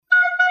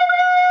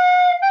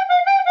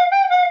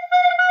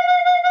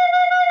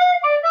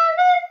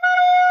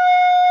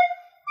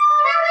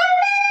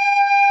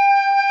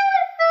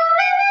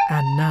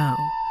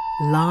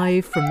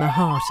Live from the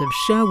heart of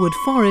Sherwood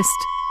Forest,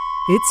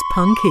 it's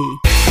Punky.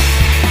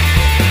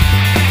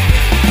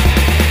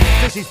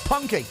 This is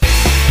Punky.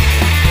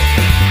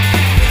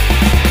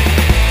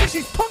 This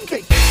is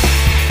Punky.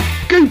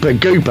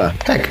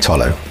 Gooper. Heck,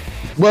 Tollo.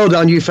 Well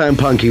done, you found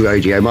Punky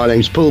Radio. My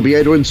name's Paul B.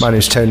 Edwards. My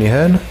name's Tony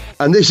Hearn.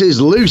 And this is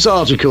Loose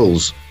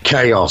Articles,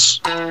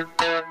 Chaos.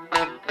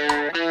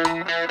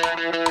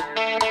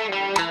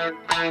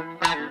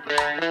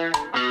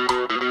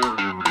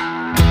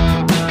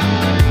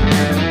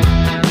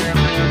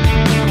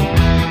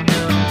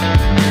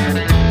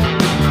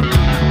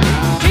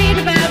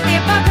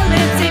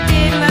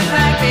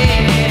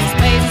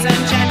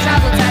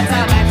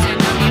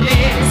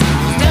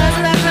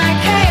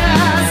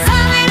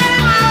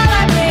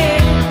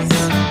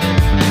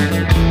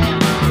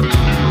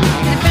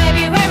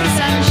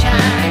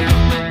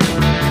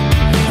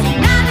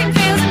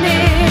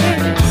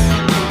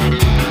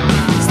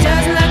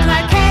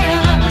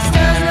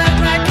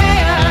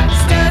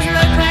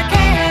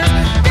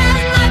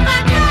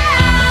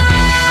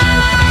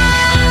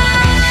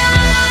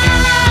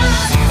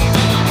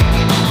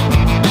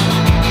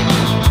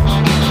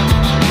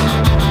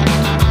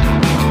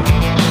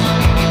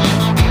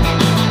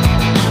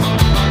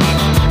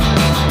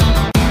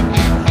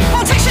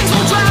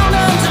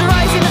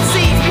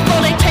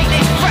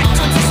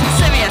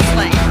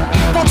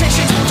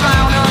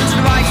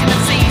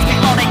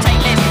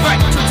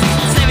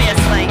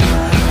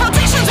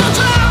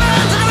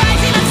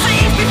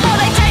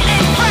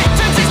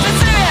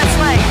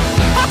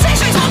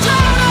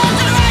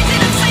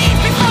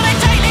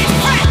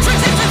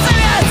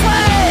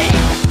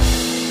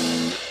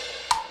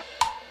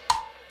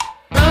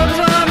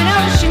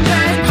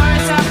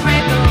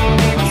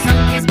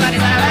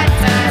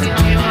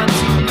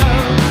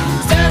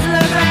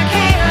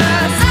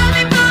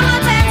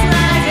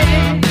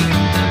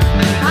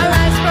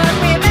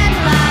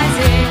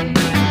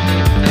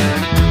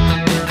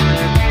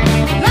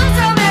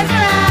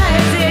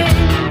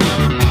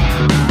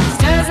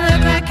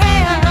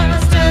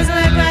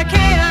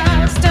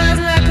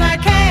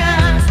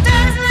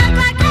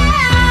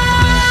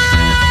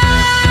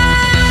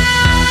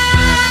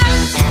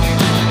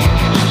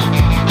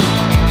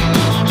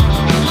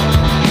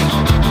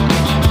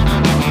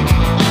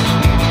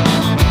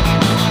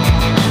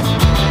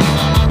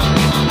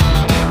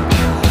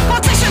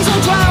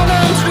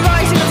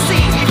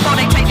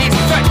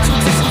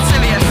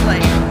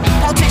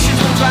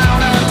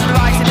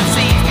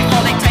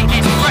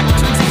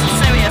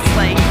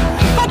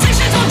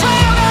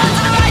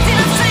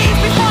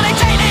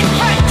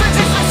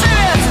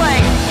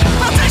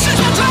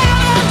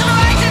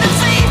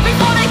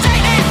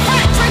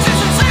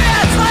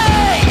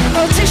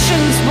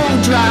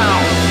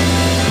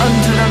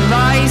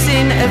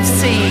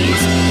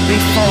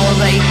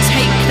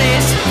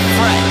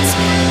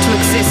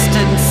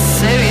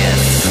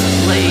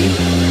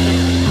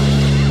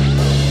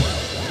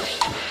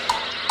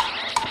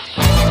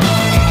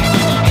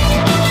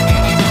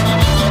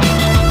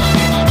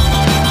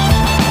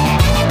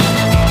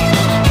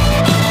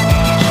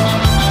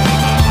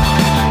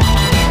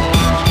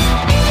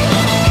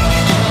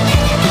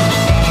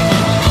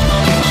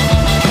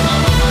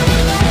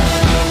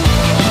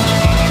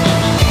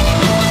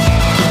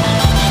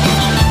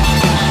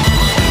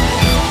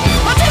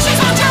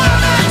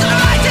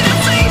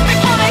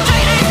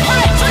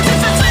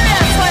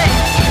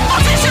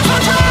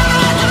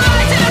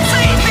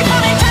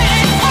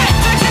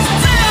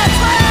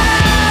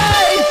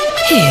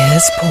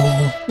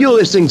 You're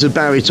listening to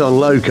Bariton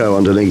Loco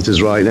underneath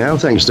us right now.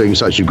 Thanks for doing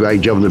such a great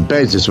job on the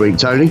beds this week,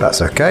 Tony.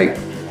 That's okay.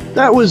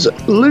 That was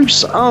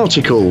Loose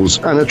Articles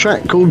and a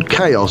track called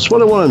Chaos.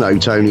 What I want to know,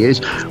 Tony, is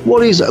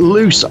what is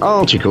Loose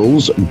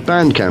Articles'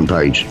 Bandcamp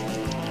page?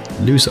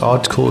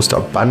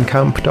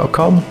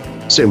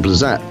 loosearticles.bandcamp.com. Simple as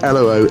that.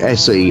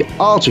 LOOSE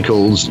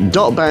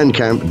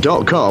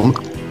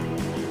articles.bandcamp.com.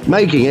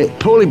 Making it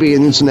Paulie B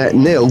and Internet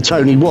nil,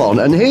 Tony 1.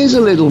 And here's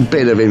a little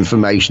bit of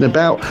information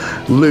about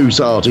Loose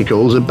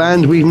Articles, a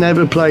band we've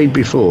never played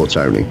before,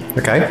 Tony.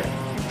 Okay.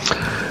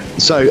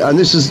 So, and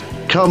this has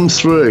come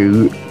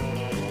through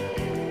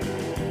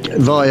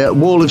via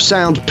Wall of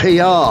Sound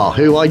PR,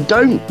 who I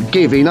don't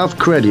give enough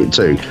credit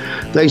to.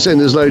 They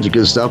send us loads of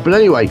good stuff. But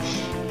anyway,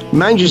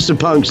 Manchester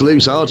Punk's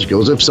Loose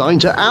Articles have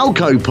signed to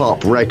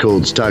Alcopop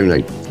Records,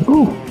 Tony.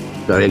 Ooh.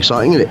 Very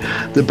exciting, isn't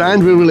it? The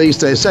band will release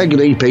their second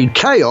EP,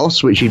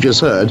 Chaos, which you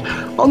just heard,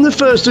 on the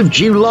 1st of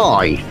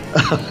July,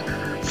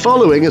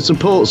 following a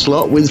support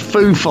slot with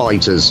Foo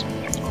Fighters.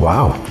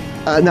 Wow.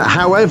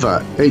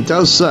 However, it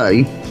does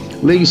say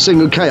lead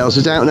single Chaos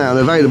is out now and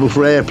available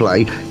for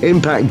airplay.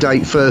 Impact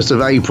date 1st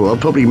of April. I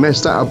probably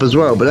messed that up as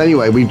well, but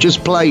anyway, we've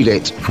just played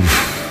it.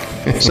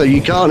 So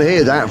you can't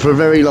hear that for a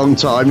very long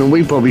time, and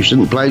we probably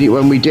shouldn't have played it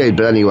when we did,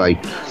 but anyway.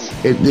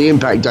 The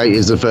impact date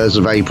is the 1st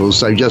of April,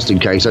 so just in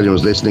case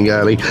anyone's listening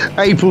early,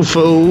 April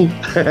Fool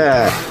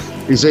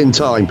is in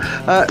time.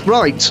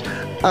 Right,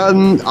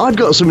 I've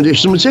got some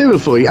additional material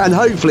for you, and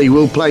hopefully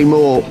we'll play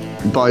more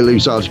by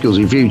loose articles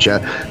in future,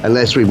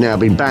 unless we've now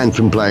been banned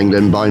from playing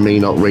them by me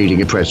not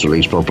reading a press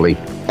release properly.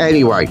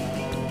 Anyway,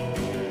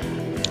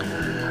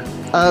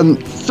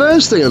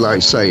 first thing I'd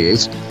like to say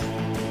is,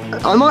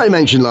 I might have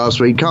mentioned last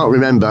week, can't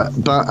remember,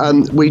 but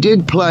we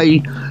did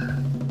play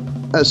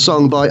a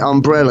song by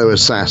Umbrella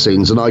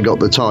Assassins, and I got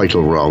the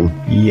title wrong.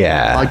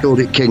 Yeah. I called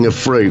it King of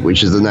Fruit,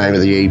 which is the name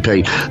of the EP.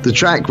 The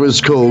track was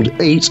called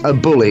Eat a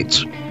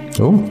Bullet.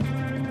 Oh.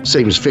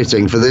 Seems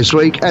fitting for this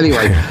week.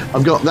 Anyway,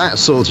 I've got that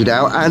sorted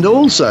out, and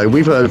also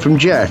we've heard from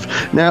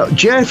Jeff. Now,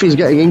 Jeff is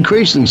getting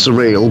increasingly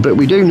surreal, but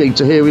we do need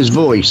to hear his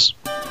voice.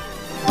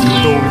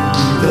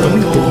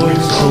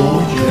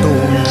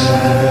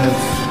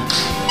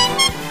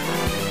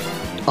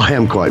 I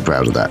am quite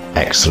proud of that.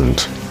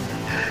 Excellent.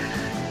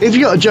 If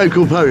you've got a joke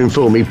or poem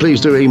for me, please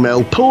do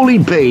email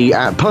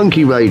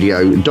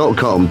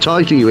paulieb@punkyradio.com.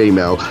 Title your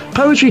email,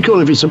 Poetry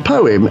Corner if it's a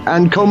poem,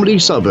 and Comedy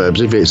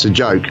Suburbs if it's a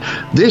joke.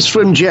 This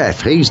from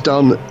Jeff. He's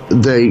done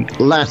the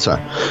latter.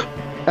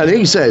 And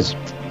he says,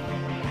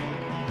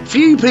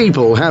 few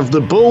people have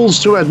the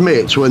balls to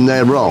admit when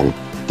they're wrong.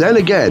 Then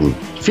again,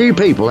 few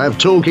people have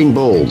talking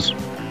balls.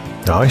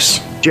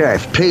 Nice.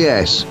 Jeff,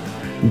 P.S.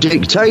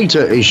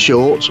 Dictator is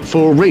short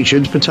for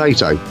Richard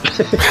Potato.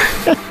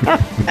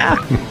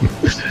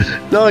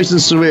 Nice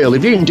and surreal.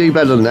 If you can do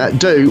better than that,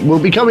 do. We'll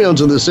be coming on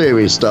to the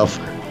serious stuff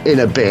in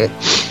a bit.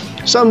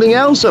 Something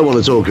else I want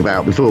to talk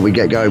about before we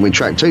get going with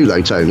track 2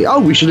 though, Tony. Oh,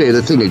 we should hear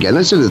the thing again.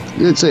 Let's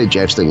hear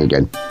Jeff's thing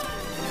again.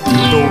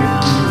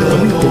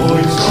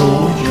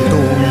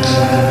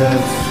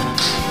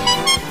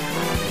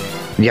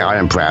 Yeah, I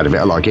am proud of it.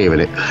 I like hearing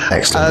it.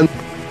 Excellent.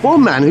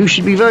 One man who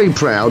should be very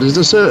proud is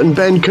a certain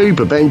Ben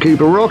Cooper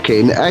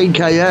Rockin',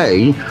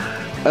 a.k.a.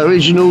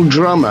 original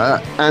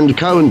drummer and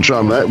current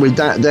drummer with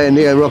that there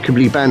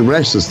neo-rockabilly band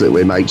Restless that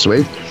we're mates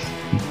with.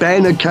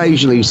 Ben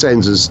occasionally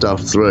sends us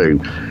stuff through.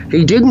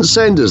 He didn't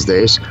send us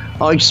this.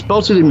 I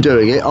spotted him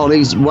doing it on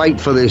his, wait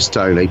for this,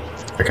 Tony,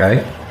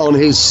 Okay. on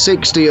his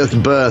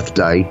 60th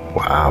birthday.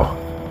 Wow.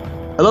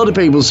 A lot of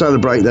people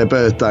celebrate their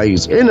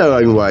birthdays in their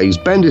own ways.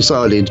 Ben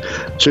decided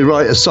to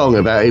write a song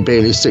about it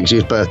being his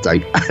 60th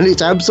birthday, and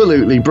it's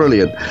absolutely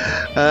brilliant.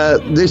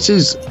 This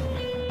was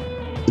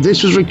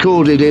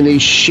recorded in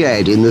his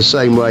shed in the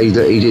same way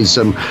that he did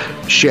some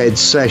shed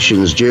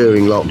sessions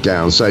during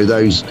lockdown. So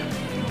those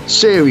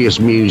serious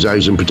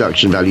musos and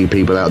production value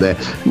people out there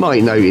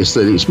might notice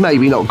that it's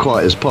maybe not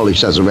quite as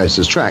polished as the rest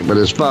of the track, but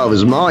as far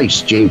as my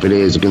stupid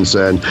ears are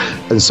concerned,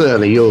 and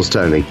certainly yours,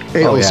 Tony,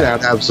 it'll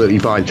sound absolutely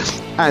fine.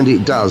 And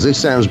it does. This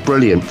sounds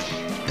brilliant.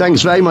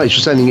 Thanks very much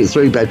for sending it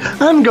through, Ben. I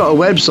haven't got a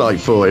website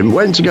for him.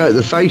 Went to go to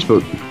the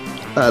Facebook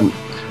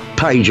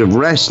page of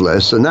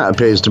Restless, and that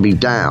appears to be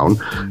down.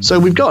 So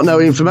we've got no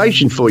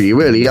information for you,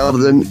 really, other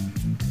than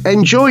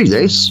enjoy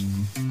this.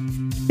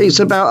 It's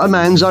about a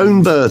man's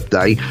own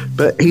birthday,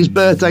 but his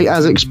birthday,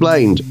 as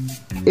explained,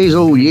 is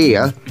all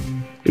year.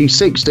 He's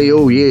 60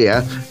 all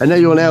year, and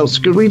anyone else,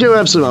 because we do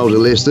have some older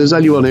listeners,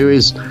 anyone who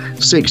is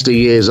 60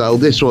 years old,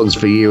 this one's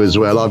for you as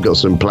well. I've got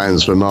some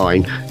plans for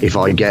mine if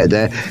I get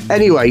there.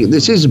 Anyway,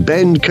 this is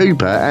Ben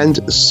Cooper and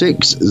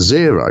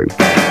 6-0.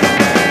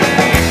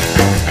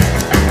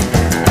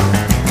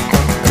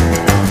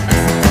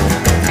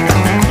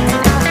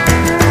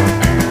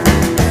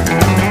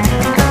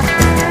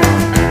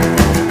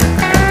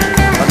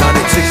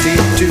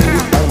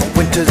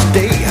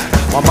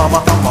 My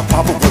mama and my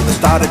papa would have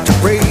started to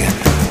pray.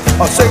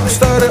 A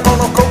 6:30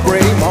 on a cold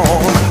gray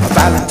morn, a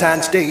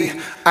Valentine's Day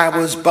I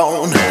was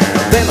born.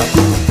 Then I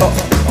grew up,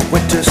 I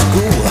went to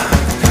school,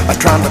 I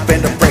trying to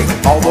bend and break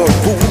all the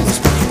rules.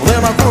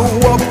 Then I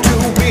grew up to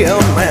be a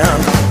man.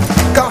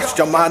 Gosh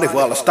almighty,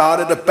 well I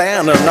started a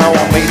band, and now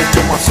I made it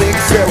to my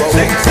 6-0.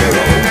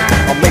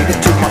 I made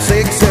it to my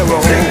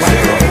 6-0.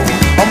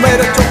 I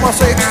made it to my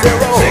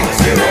 6-0. I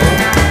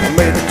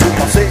made it to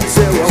my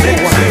 6-0.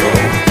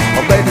 I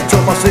made it to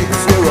my 6-0.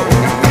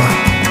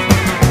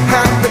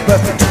 Happy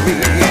birthday to me. I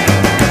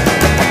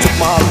took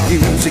my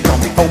music on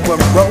the open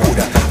road.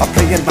 I'm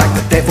playing like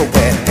the devil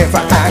wherever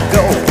I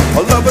go.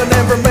 I'm loving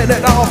every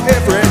minute of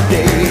every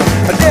day.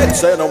 I dead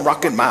set on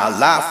rocking my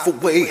life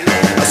away.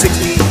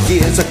 60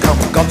 years have come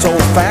and gone so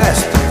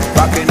fast.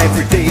 Rocking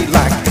every day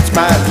like it's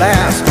my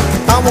last.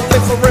 I won't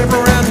live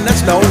forever and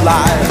that's no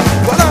lie.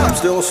 But I'm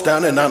still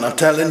standing and I'm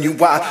telling you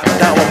why.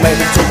 Now I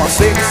made it to my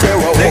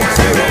 6-0.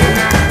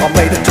 I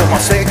made it to my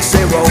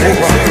 6-0.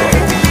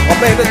 I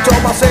made it to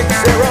my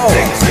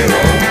 6-0.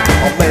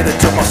 I made it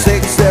to my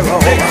 6-0.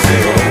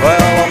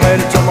 Well, I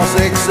made it to my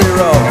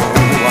 6-0.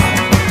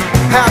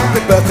 Happy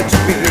birthday to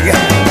me.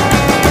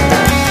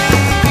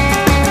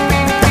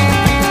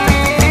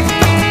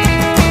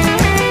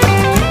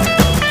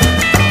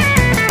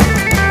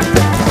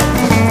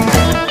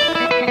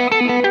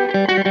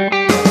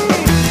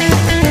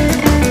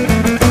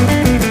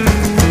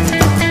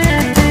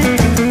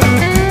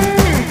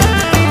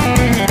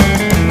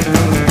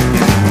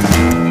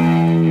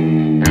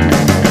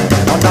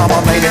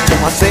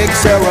 My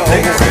 6-0. I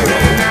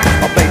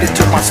made it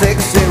to my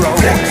 6-0.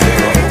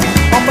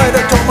 I made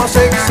it to my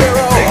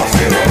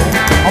 6-0.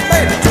 I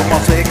made it to my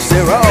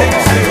 6-0.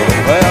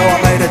 Well, I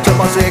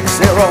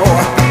 60.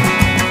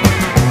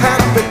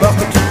 Happy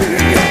birthday to me.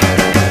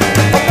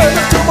 I'm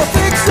better to my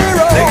 60.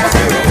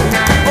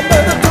 I'm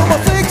better to my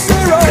 60.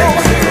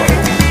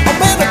 I'm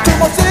better to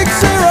my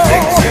 60.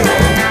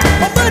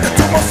 I'm better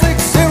to my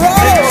 60.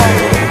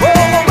 Oh,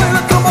 I'm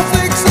better to my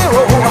 60.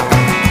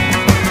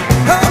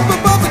 Happy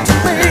birthday to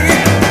me.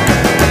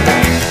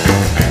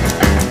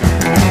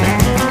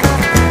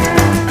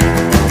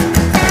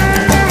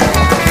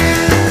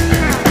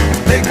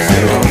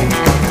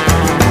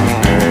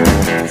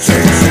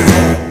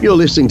 You're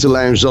listening to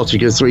Lounge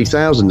Zotica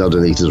 3000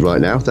 underneath us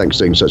right now. Thanks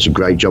for doing such a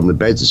great job on the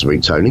beds this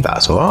week, Tony.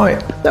 That's all right.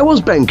 That was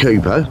Ben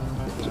Cooper.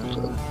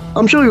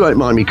 I'm sure you won't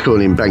mind me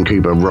calling him Ben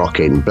Cooper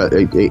Rockin', but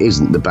it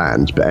isn't the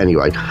band. But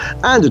anyway,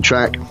 and a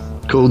track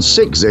called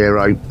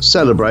 60,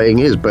 celebrating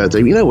his birthday.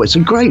 You know what? It's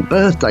a great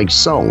birthday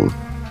song.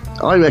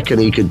 I reckon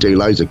he could do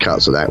loads of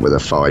cuts of that with a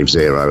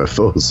 50, a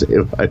 40.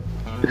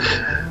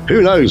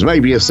 Who knows?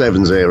 Maybe a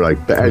 70.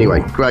 But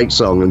anyway, great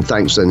song, and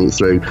thanks for sending it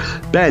through.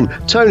 Ben,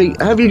 Tony,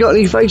 have you got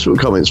any Facebook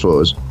comments for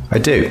us? I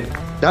do.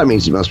 That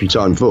means it must be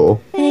time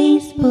for...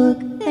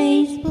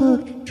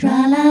 Facebook, tra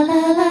la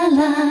la la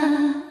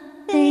la.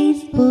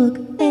 Facebook,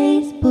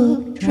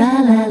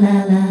 tra la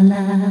la la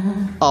la.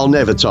 I'll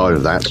never tire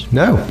of that.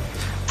 No.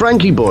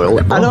 Frankie Boyle,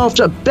 and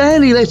after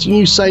barely letting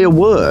you say a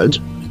word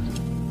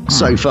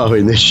so far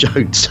in this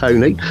show,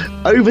 Tony,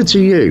 over to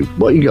you.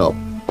 What you got?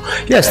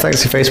 Yes,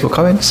 thanks for Facebook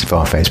comments. For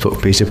our Facebook,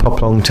 please do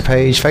pop along to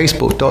page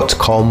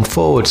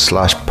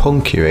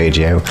facebook.com/Punky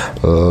Radio.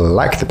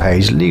 Like the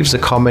page, leave us a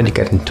comment,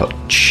 get in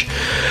touch.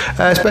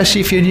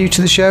 Especially if you're new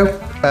to the show or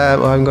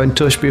haven't got in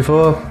touch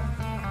before,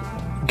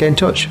 get in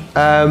touch.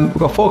 We've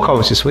got 4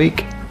 comments this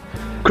week.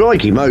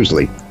 Crikey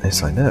Mosley.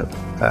 Yes, I know.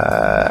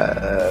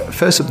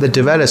 First up, the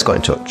Dorellas got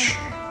in touch.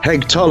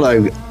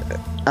 Hegtolo,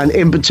 and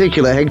in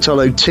particular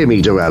Hegtolo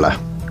Timmy Dorella.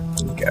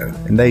 There you go.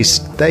 And they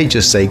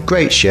just say,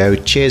 great show,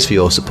 cheers for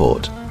your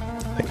support.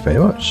 Thank you very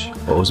much.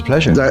 Always a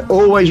pleasure. They're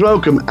always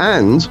welcome,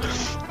 and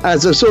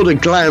as a sort of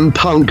glam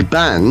punk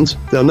band,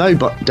 they'll no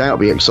doubt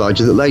be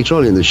excited that later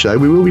on in the show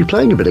we will be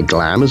playing a bit of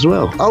glam as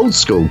well. Old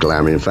school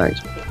glam, in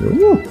fact.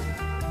 Ooh.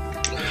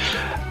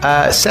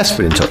 Seth's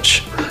been in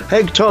touch.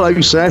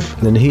 Hegtolo, Seth.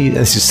 And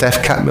this is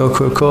Seth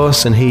Catmilker, of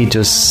course, and he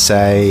does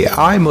say,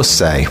 I must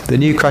say, the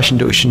new Crash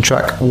Induction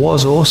track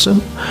was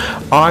awesome.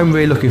 I'm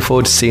really looking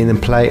forward to seeing them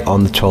play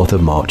on the 12th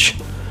of March.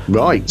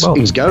 Right, well,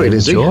 he's going,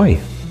 is he?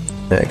 Enjoy.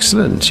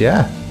 Excellent,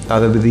 yeah.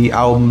 Either with the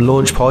album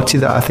launch party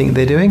that I think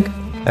they're doing.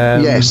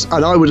 Yes,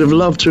 and I would have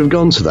loved to have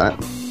gone to that.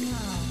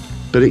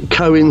 But it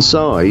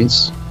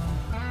coincides,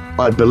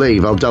 I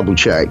believe, I'll double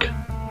check.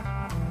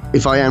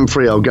 If I am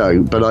free, I'll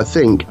go. But I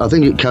think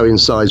it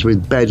coincides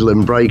with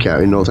Bedlam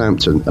Breakout in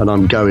Northampton, and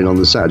I'm going on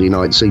the Saturday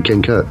night to see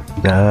King Kurt.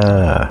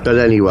 But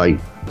anyway,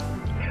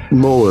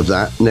 more of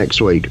that next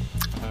week.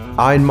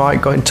 Iron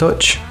Mike got in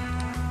touch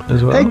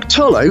as well.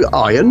 Hegtolo,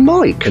 Iron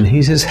Mike. And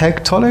he says,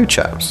 Hegtolo,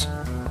 chaps.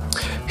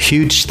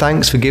 Huge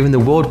thanks for giving the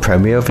world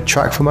premiere of a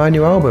track from our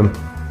new album.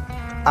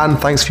 And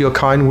thanks for your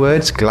kind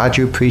words. Glad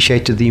you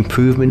appreciated the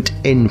improvement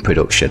in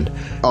production.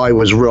 I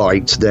was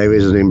right. There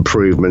is an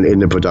improvement in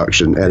the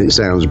production, and it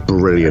sounds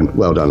brilliant.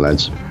 Well done,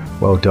 lads.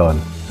 Well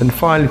done. And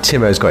finally,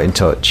 Timo's got in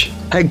touch.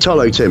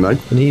 Hegtolo, Timo.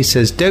 And he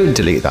says, don't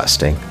delete that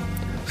sting.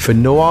 For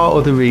no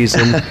other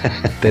reason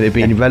than it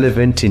being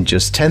relevant in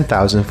just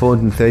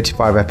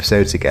 10,435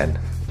 episodes again.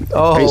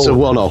 Oh, it's a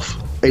one-off.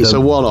 It's a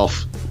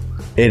one-off.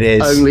 It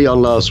is. Only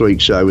on last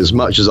week's show, as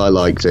much as I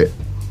liked it.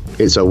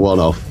 It's a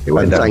one-off.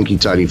 And thank you,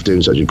 Tony, for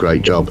doing such a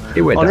great job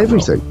on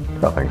everything.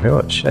 Well, thank you very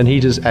much. And he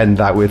does end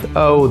that with,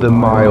 the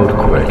mild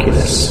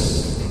quirkiness.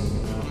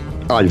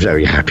 I'm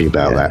very happy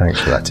about that. Thanks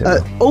for that,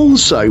 Tim.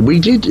 Also, we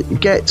did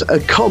get a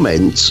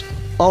comment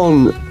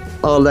on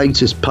our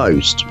latest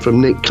post from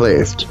Nick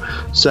Clift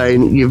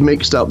saying you've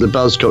mixed up the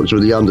Buzzcocks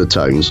with the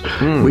Undertones,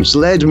 which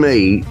led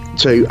me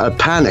to a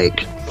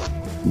panic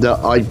that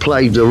I'd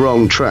played the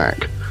wrong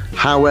track.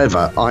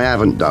 However, I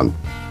haven't done.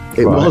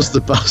 It was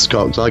the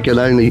Buzzcocks. I can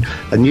only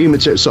new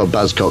material. Sorry,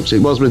 Buzzcocks. It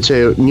was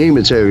new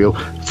material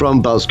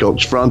from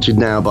Buzzcocks, fronted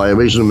now by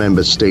original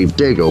member Steve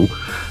Diggle.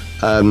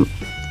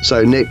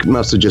 So Nick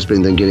must have just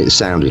been thinking it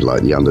sounded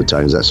like the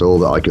Undertones. That's all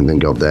that I can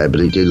think of there. But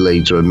it did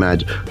lead to a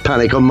mad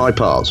panic on my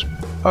part.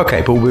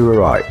 Okay, but we were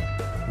right.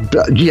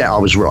 But, yeah, I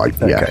was right.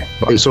 Okay, yeah, right.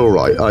 It's all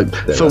right.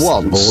 For once,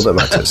 all that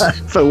matters.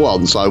 For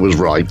once, I was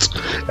right.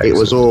 Excellent. It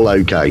was all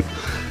okay.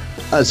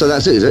 So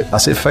that's it, is it?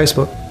 That's it for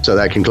Facebook. So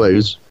that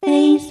concludes.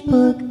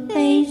 Facebook,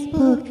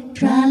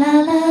 tra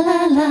la la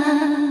la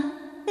la.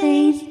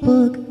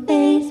 Facebook,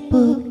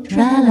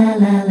 tra la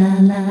la la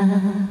la.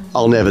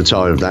 I'll never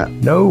tire of that.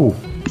 No.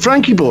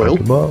 Frankie Boyle.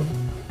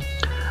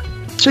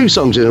 2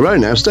 songs in a row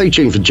now. Stay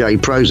tuned for Jay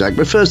Prozac.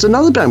 But first,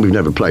 another band we've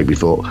never played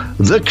before,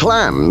 The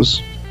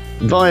Clams,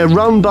 via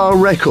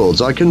Rumbar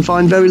Records. I can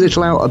find very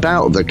little out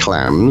about The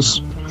Clams.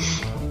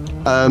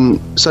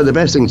 So the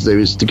best thing to do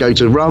is to go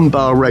to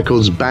Rumbar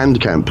Records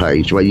Bandcamp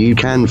page, where you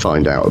can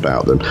find out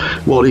about them.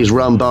 What is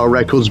Rumbar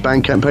Records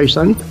Bandcamp page,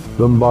 Tony?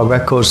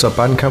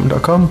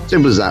 Rumbarrecords.bandcamp.com.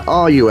 Simple as that.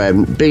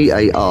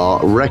 RUMBAR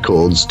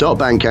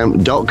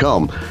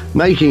records.bandcamp.com.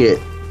 Making it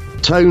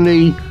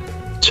Tony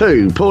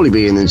 2, Paulie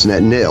B in the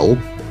internet 0.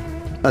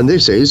 And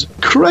this is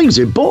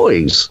Crazy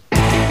Boys.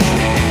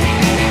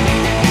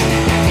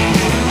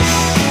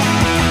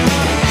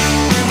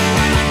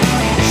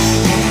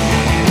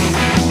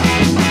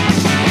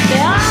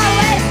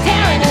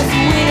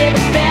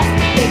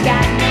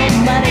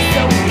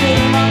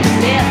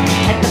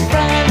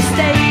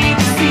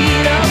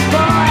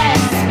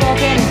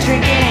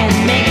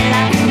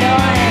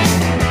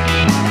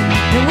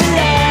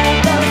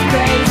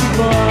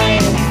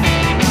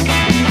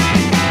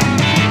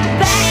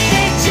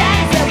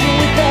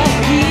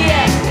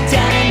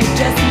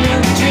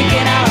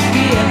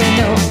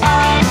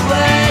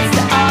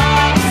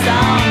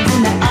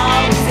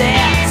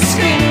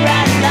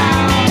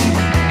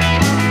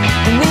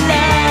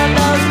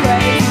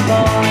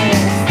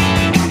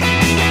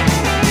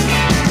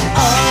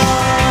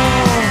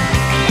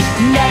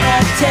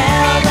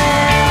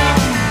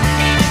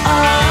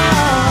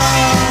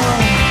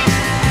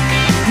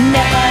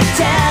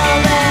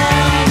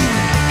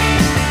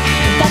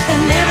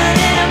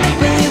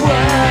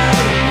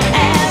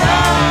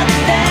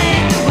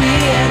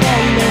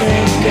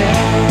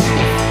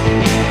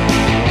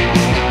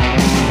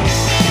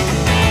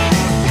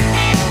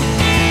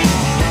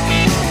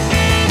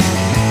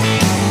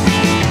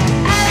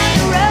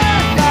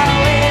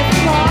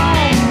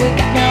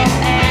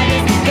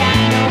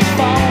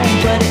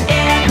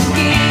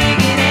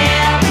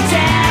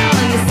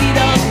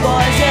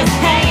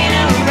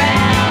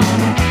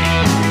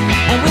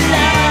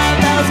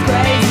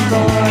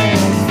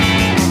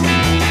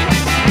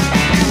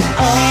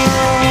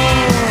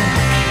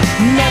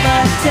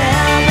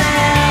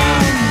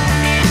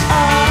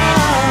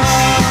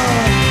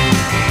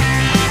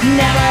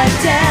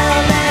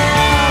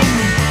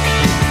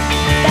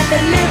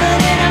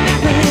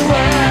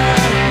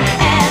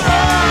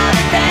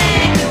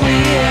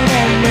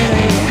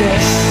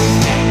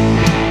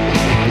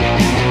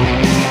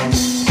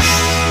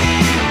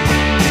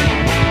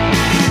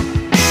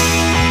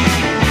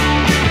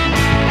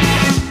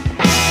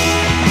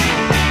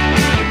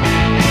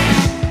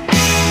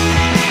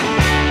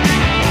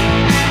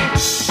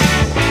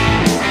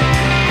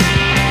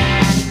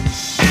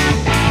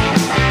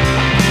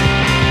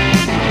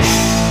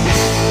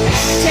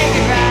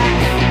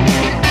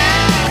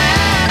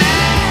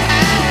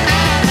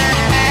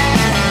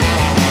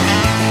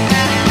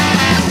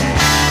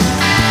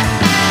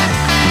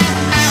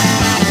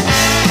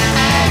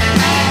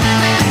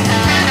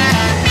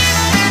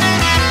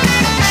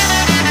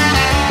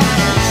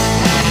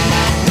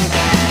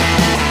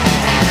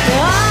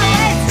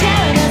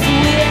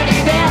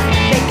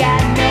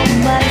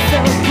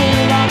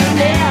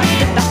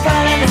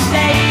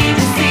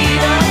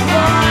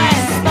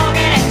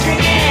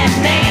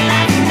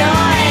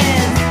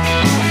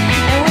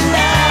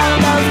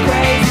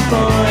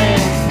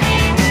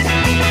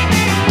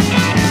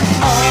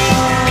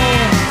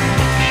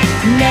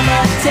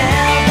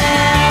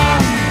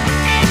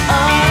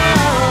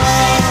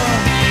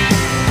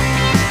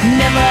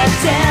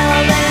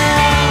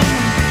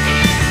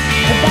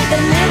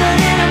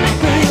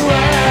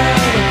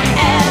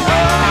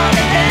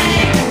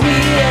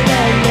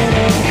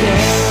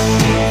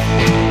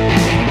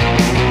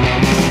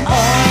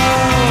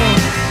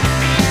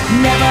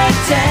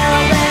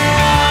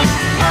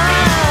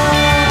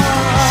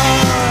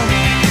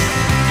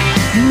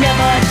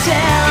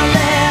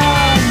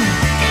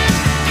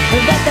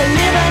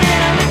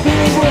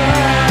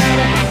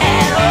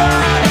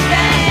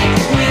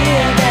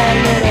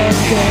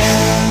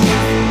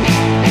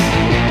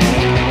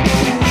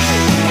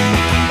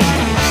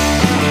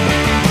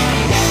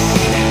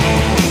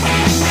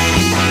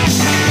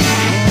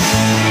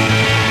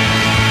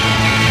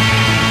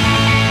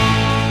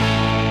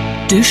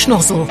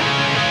 Duschnozzle.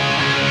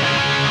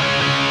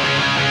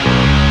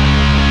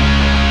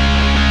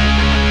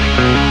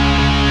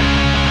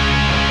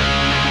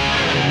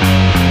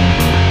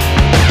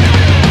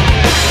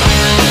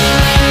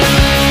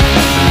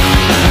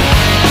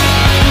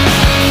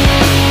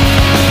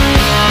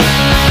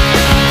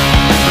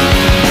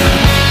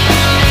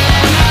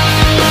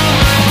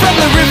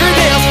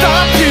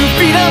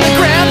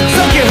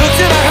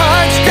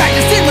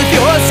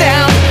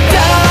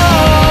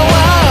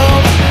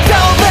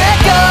 Don't let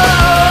go.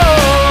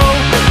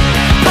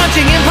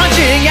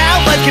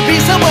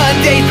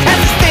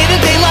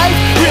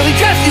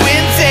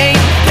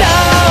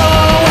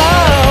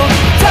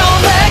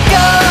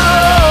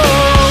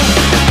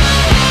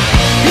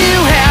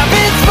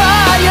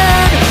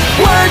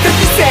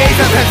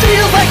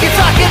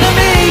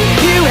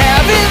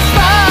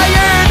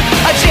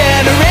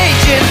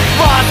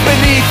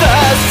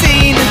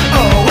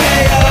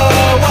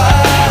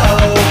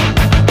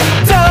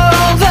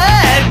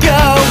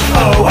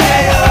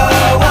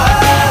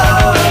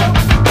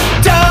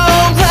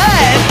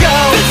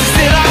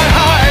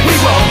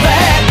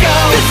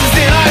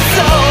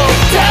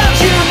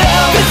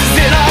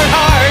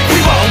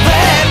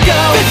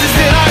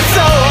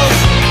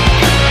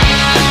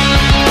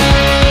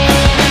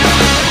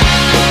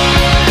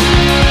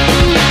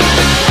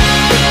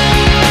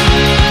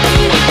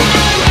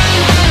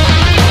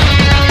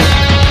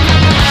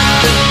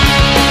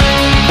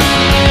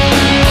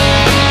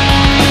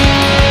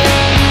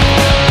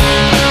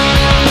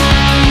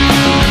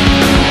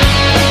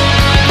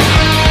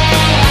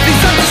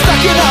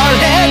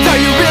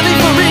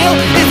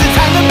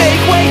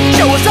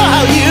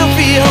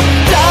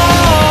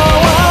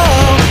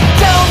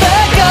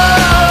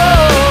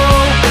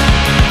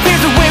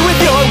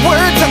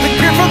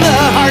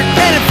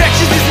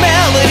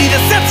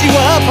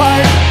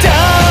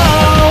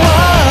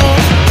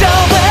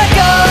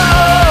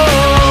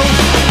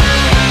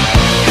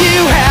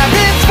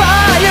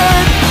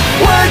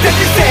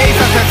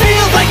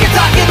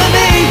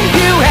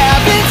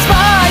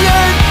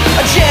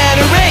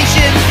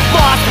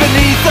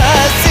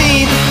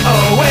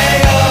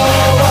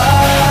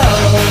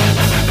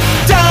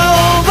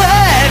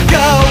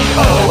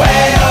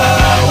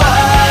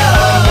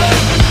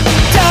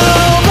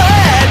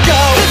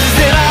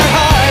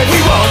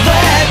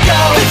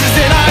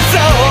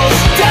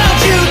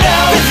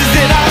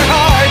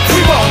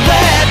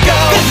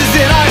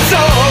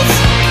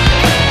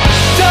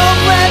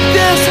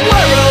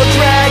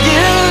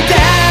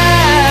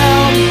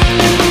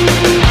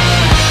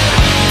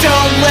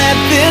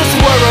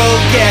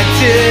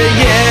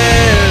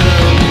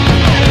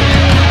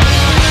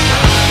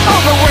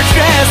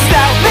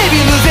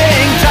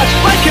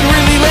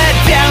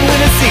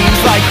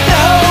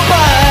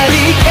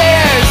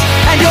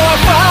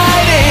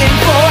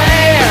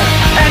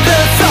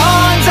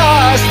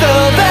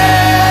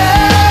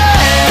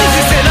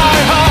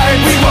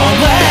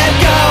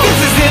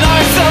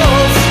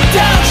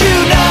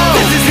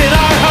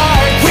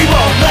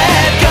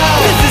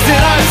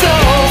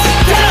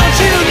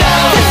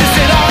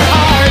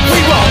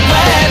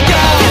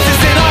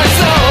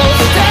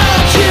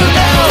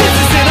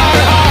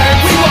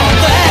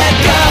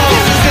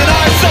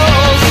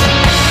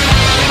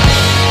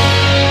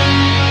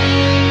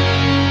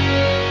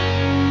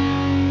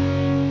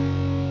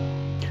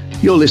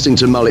 You're listening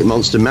to Mullet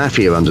Monster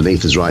Mafia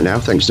underneath us right now.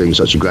 Thanks for doing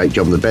such a great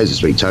job on the Bez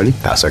this week, Tony.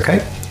 That's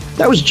okay.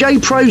 That was Jay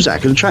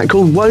Prozac and a track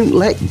called Won't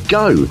Let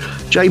Go.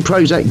 Jay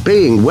Prozac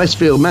being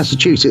Westfield,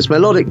 Massachusetts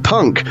melodic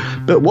punk.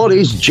 But what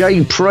is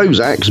Jay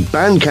Prozac's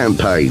Bandcamp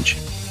page?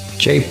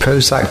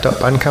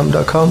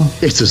 jprozac.bandcamp.com.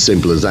 It's as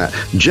simple as that.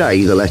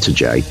 J, the letter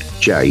J,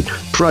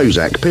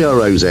 Prozac,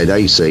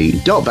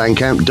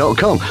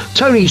 Prozac.bandcamp.com.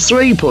 Tony's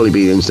 3, Paulie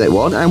B Internet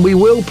 1, and we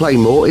will play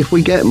more if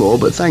we get more,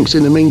 but thanks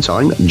in the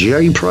meantime,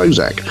 J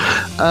Prozac.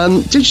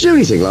 Did you do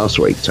anything last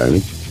week,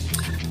 Tony?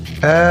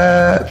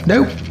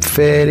 No,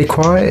 fairly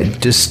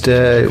quiet. Just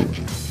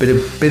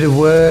bit of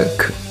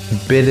work,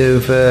 bit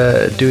of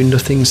doing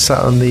nothing,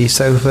 sat on the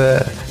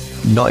sofa,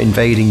 not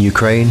invading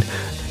Ukraine.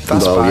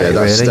 That's really.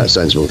 That's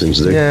sensible things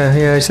to do.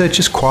 Yeah. So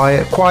just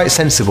quiet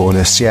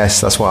sensibleness. Yes,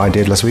 that's what I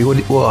did last week.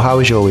 How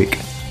was your week?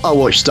 I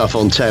watched stuff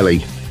on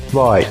telly.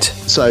 Right.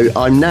 So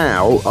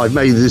I've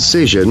made the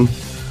decision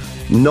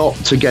not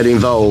to get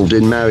involved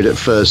in Married at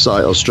First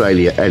Sight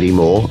Australia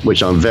anymore,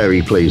 which I'm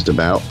very pleased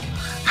about.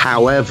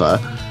 However,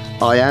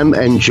 I am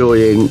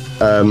enjoying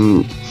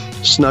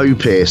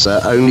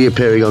Snowpiercer, only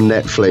appearing on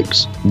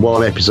Netflix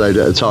one episode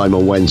at a time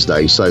on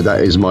Wednesday, so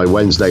that is my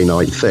Wednesday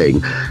night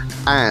thing.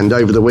 And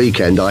over the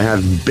weekend I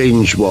have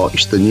binge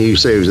watched the new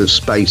series of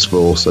Space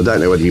Force. I don't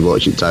know whether you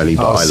watch it, Tony,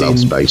 but I love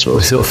Space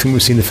Force. I think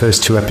we've seen the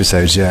first 2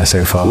 episodes,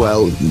 so far.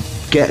 Well,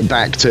 get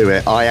back to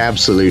it. I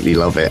absolutely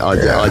love it.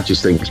 I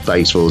just think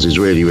Space Force is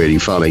really, really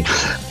funny.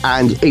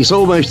 And it's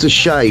almost a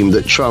shame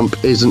that Trump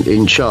isn't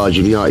in charge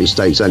of the United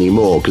States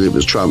anymore, because it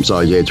was Trump's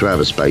idea to have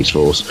a Space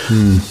Force,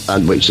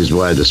 and which is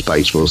where the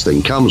Space Force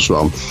thing comes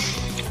from.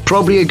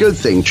 Probably a good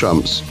thing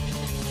Trump's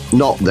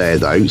not there,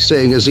 though,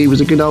 seeing as he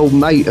was a good old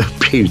mate of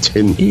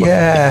Putin.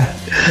 Yeah.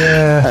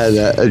 And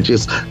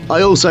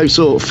I also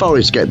saw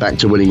Forest get back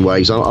to winning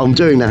ways. I'm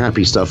doing the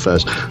happy stuff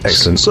first.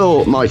 Excellent.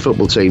 Saw my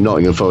football team,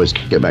 Nottingham Forest,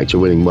 get back to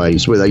winning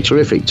ways with a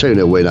terrific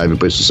 2-0 win over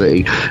Bristol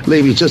City,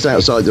 leaving just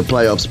outside the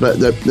playoffs.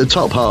 But the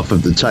top half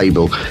of the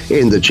table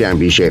in the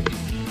Championship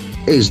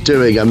is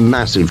doing a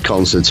massive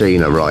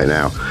concertina right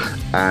now.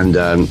 And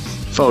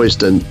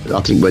Forest, and I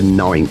think we're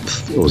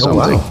 9th or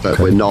something, but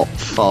we're not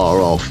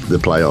far off the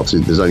playoffs.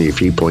 There's only a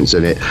few points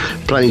in it,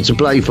 plenty to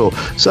play for.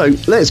 So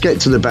let's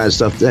get to the bad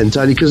stuff then,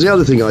 Tony, because the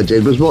other thing I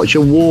did was watch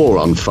a war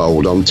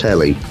unfold on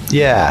telly.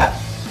 Yeah.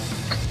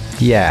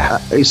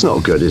 It's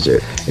not good, is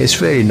it?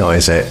 It's really not,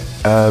 is it?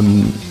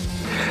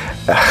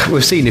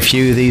 We've seen a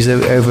few of these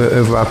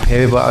over our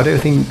period, but I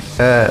don't think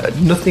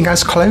nothing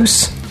as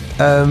close.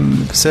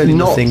 Certainly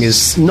nothing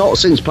is... Not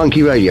since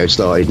Punky Radio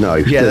started, no.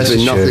 Yeah, there's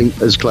been nothing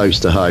as close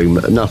to home,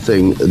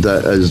 nothing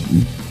that has...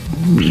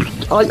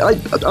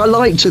 I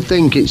like to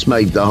think it's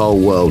made the whole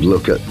world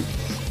look at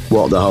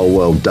what the whole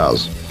world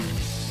does.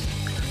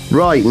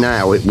 Right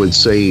now, it would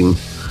seem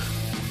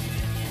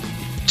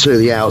to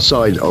the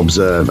outside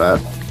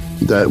observer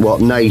that what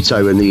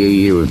NATO and the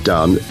EU have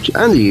done,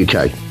 and the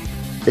UK,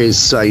 is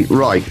say,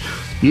 right,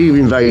 you've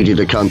invaded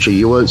a country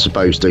you weren't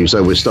supposed to,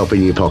 so we're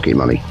stopping your pocket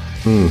money.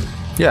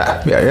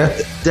 Yeah.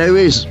 There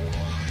is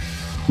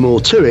more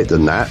to it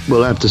than that.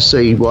 We'll have to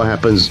see what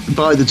happens.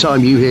 By the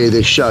time you hear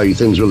this show,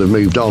 things will have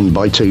moved on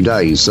by 2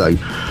 days, so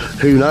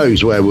who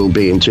knows where we'll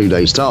be in 2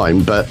 days'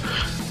 time. But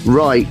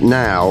right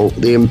now,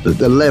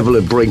 the level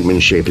of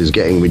brinkmanship is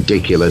getting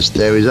ridiculous.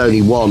 There is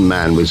only one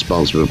man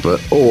responsible for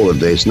all of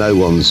this. No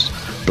one's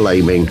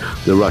blaming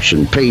the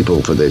Russian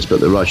people for this,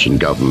 but the Russian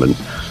government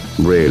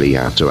really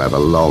have to have a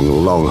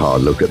long,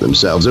 hard look at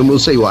themselves. And we'll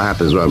see what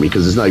happens, won't we?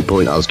 Because there's no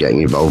point us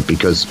getting involved,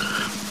 because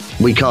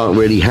we can't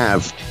really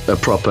have a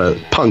proper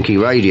Punky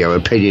Radio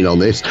opinion on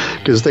this,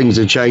 because things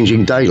are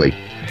changing daily.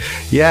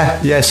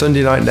 Yeah,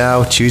 Sunday night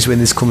now, Tuesday when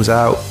this comes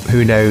out,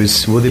 who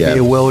knows? Will there be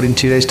a world in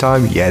 2 days'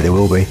 time? Yeah, there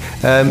will be.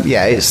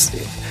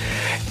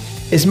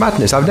 It's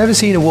madness. I've never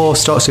seen a war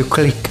start so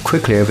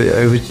quickly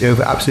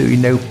over absolutely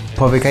no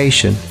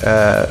provocation.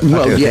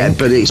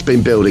 But it's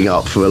been building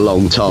up for a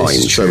long time,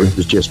 so it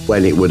was just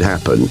when it would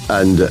happen.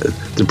 And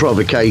the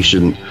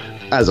provocation,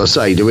 as I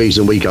say, the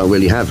reason we can't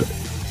really have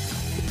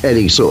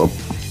any sort of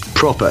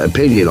proper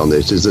opinion on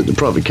this is that the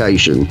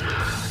provocation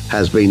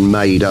has been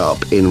made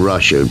up in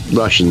Russia.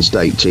 Russian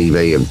state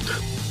TV have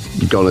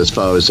gone as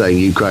far as saying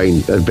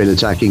Ukraine have been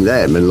attacking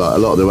them, and a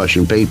lot of the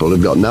Russian people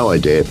have got no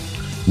idea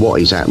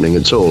what is happening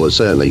at all, and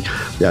certainly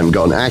they haven't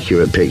got an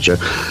accurate picture.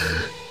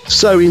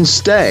 So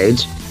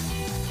instead,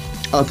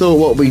 I thought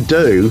what we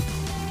do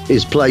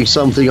is play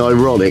something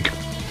ironic.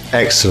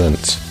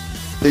 Excellent.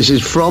 This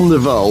is from the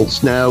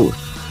Vaults. Now,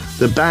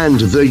 the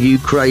band The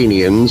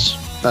Ukrainians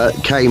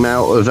came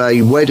out of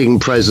a wedding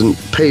present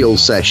Peel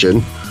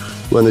session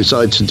when they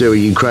decided to do a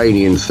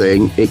Ukrainian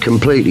thing. It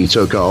completely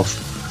took off.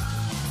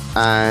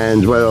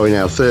 And where are we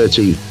now?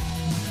 30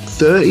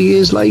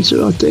 years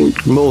later, I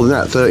think. More than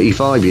that,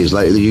 35 years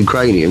later, the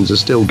Ukrainians are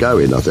still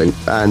going, I think,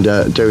 and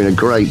doing a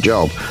great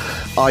job.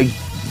 I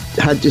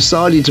had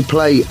decided to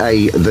play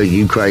The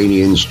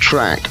Ukrainians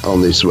track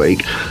on this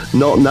week,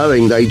 not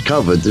knowing they'd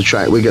covered the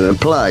track we're going to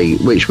play,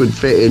 which would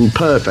fit in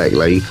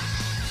perfectly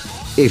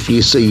if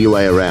you see your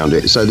way around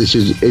it. So this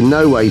is in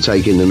no way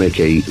taking the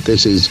mickey.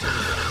 This is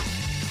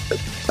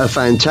a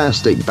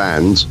fantastic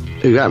band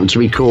who happen to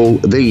be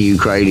called The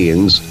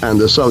Ukrainians, and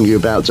the song you're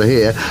about to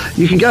hear,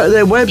 you can go to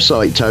their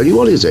website, Tony.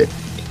 What is it?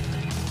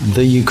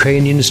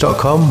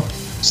 TheUkrainians.com.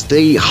 It's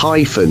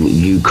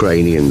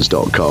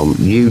the-Ukrainians.com,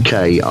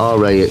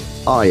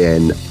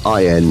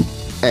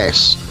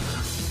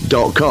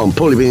 UKRAININS.com.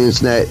 Probably been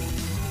internet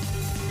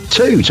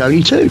 2,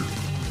 Tony, 2.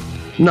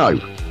 No.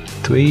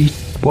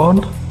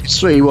 3-1? It's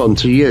 3-1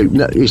 to you.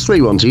 No, it's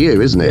 3-1 to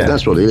you, isn't it? Yeah.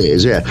 That's what it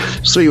is, yeah.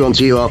 It's 3-1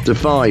 to you after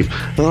 5.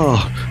 Oh,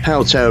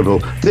 how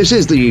terrible. This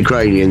is the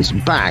Ukrainians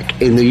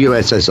back in the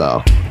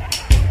USSR.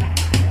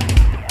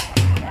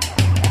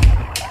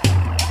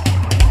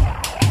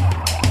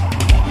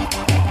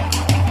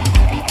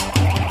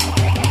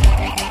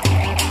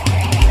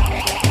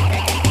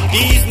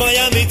 East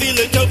Miami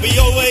village of we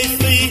always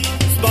see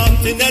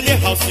spot in any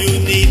house you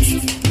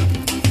need.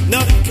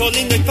 Na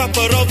kolinek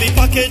paperowy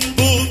pakiet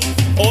był.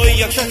 Oj,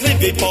 jak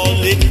szczęśliwy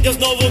Poli, ja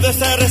znowu w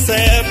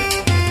SRSR.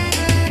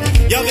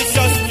 Ja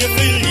wyszczęście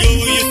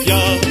wyliuję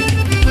ja,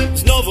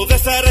 znowu w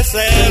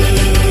SRSR.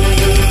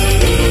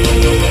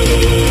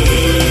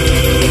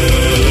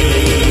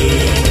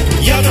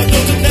 Ja na to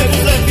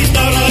temu lepiej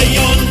na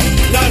rajon,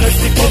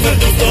 nareszcie powrót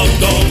do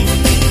domu.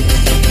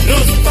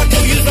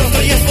 Rozpakuję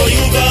zostaje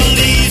swoją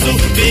walizę,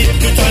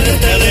 wykluczany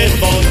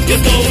telefon, ja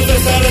znowu w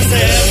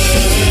SRSR.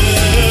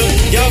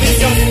 Ja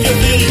wyszczęście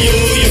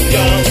wyliuję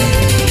ja,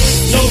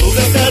 znowu w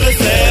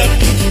SRSR.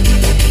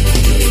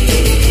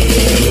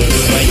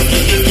 Krajki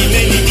dzieci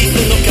meni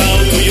disy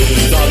nokautują,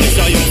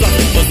 zależają za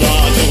tym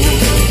podlatu.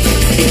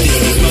 I ty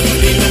się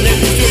zmartwi, mnie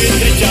czuje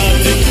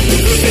kryczaty,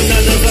 ludzie na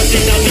nas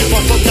zaczynamy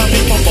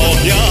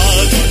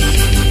popowiać.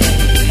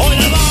 Oj,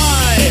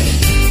 dawaj!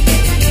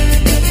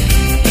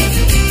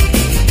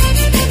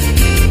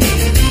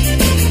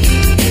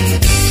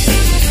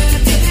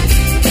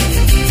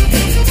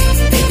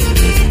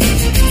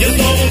 Jest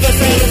znowu w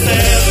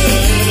SRSR.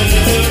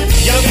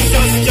 Ja bym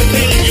szczęścia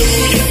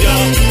wyliuję ja.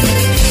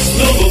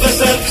 Znowu w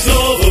SR,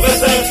 znowu w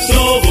SR,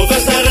 znowu w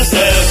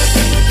SRSR.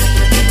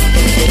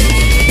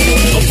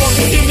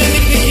 Opłacimy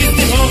nikt jest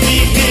tychowi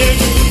bieg,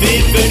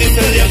 wypełny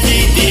cel jak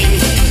inny.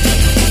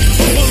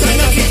 Posłuchaj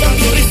naszych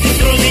banturystów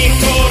stronnych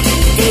kor,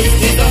 to już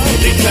nie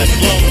zachody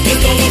przetlą.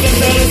 Jest znowu w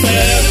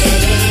SRSR.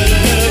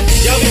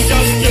 Ja bym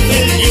szczęścia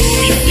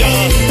wyliuję ja.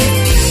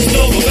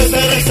 Znowu w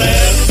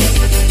SRSR.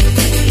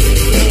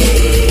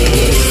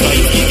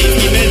 Krajki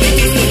dzieci meni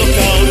disy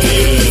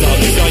nokautują,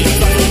 zależają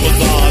za tym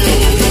podlatu.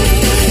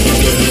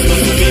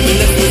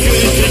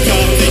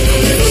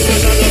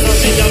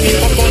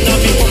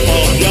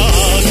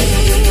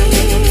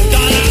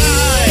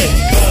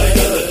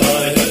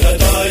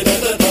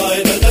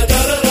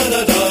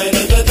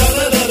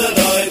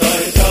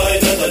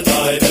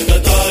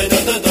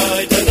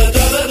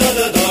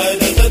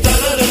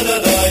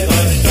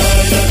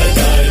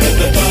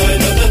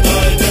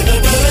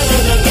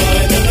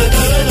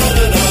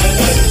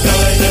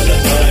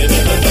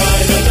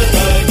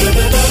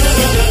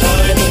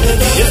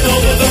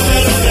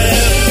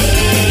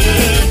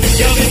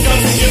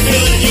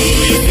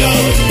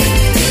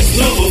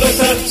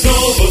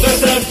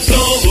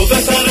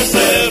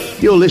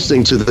 You're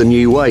listening to the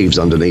new waves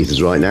underneath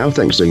us right now.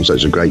 Thanks for doing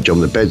such a great job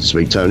on the bed this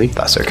week, Tony.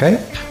 That's okay.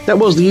 That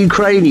was the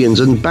Ukrainians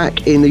and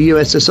back in the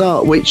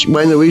USSR, which,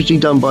 when originally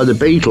done by the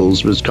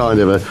Beatles, was kind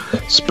of a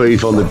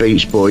spoof on the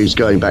Beach Boys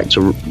going back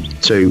to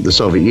the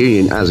Soviet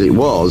Union as it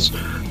was.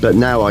 But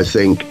now I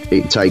think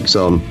it takes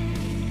on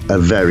a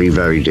very,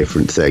 very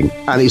different thing.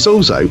 And it's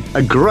also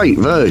a great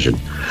version.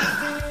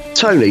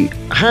 Tony,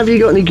 have you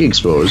got any gigs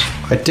for us?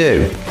 I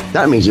do.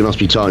 That means it must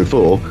be time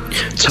for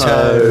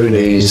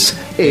Tony's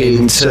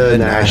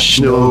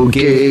International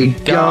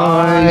Gig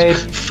Guide.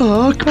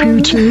 Fuck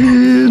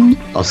Putin.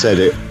 I said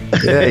it.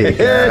 There you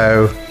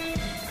go.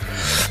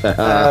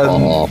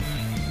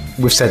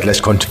 We've said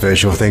less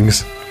controversial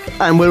things.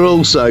 And we're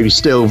also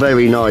still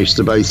very nice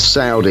to both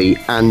Saudi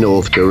and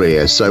North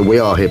Korea, so we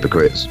are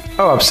hypocrites.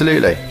 Oh,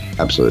 absolutely.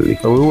 Absolutely.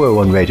 Well, we were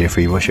on Radio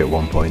Free Russia at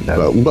one point,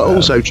 though. But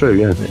also true,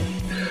 yeah.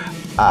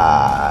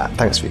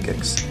 Thanks for your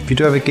gigs. If you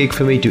do have a gig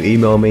for me, do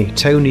email me,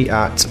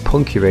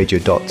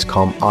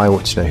 tony@punkyradio.com. I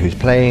want to know who's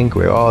playing,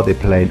 where are they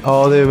playing,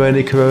 are there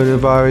any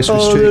coronavirus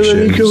restrictions? Are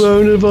there any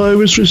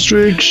coronavirus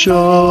restrictions?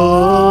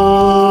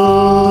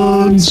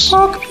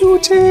 Fuck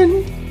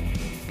Putin.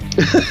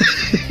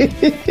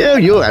 Oh,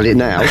 you're at it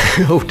now.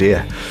 Oh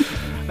dear.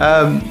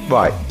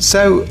 Right,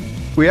 so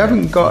we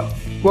haven't got.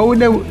 Well, we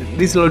know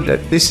there's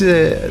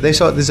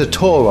a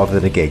tour rather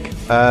than a gig.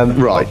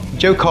 Right.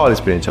 Joe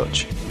Carley's been in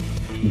touch.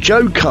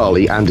 Joe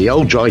Carley and the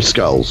Old Dry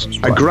Skulls,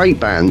 a great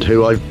band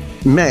who I've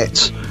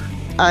met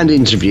and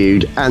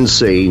interviewed and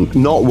seen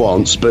not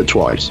once but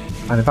twice.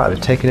 And in fact,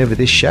 they've taken over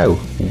this show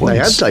once. They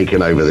have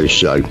taken over this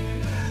show.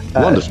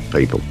 Wonderful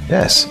people.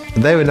 Yes,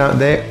 they've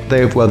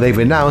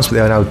announced, but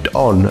they are now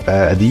on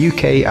the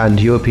UK and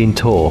European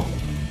tour.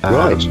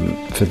 Right.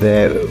 For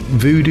their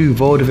Voodoo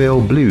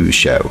Vaudeville Blues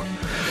show.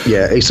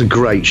 Yeah, it's a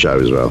great show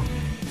as well.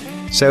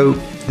 So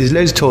there's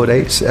loads of tour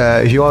dates.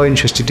 If you are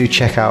interested, do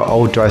check out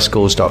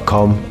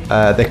olddryschools.com.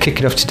 They're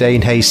kicking off today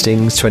in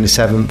Hastings,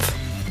 27th.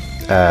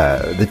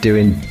 They're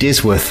doing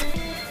Disworth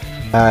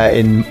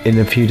in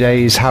a few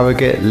days.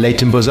 Harrogate,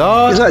 Leighton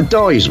Buzzard. Is that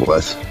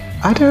Disworth?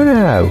 I don't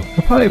know.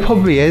 It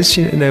probably is.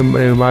 You know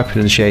my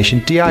pronunciation.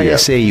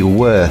 D-I-S-E,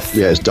 Worth.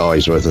 Yeah, it's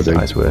Disworth, I think.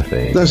 Disworth.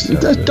 Is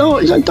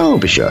that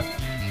Derbyshire?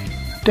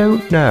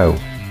 Don't know.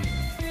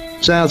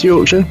 South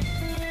Yorkshire?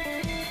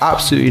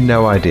 Absolutely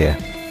no idea.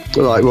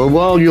 All right, well,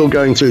 while you're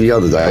going through the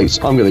other dates,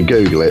 I'm going to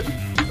Google it.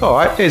 All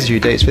right, here's a few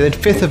dates for then.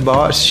 5th of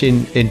March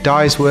in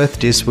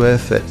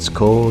Disworth. Let's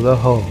call the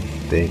whole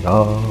thing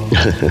on.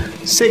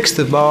 6th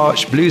of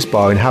March, Blues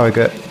Bar in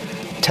Harrogate.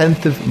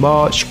 10th of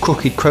March,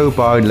 Crooked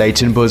Crowbar in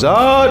Leighton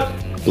Buzzard.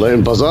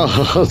 Leighton Buzzard.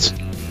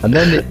 And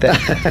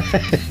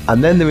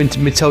then they're into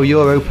Mittel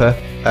Europa.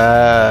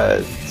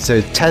 So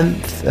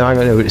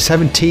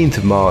 17th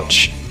of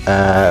March,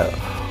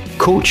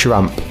 Culture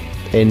Amp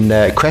in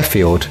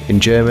Crefeld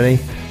in Germany.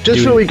 Just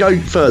before we go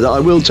further, I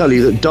will tell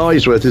you that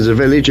Disworth is a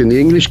village in the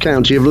English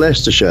county of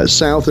Leicestershire,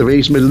 south of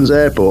East Midlands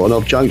Airport and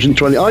off Junction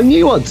 20. I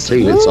knew I'd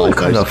seen it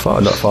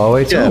signposted. Not far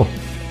away at all.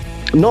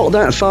 Not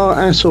that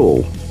far at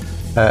all.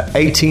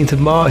 18th of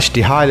March,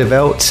 De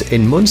Heileveld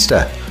in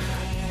Munster.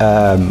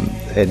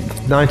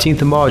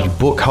 19th of March,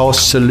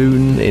 Bookhouse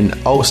Saloon in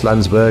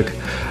Oost-Landsberg.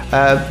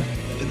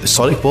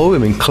 Sonic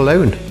Ballroom in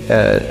Cologne.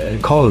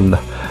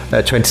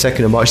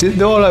 22nd of March.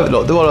 They're all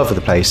over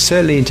the place.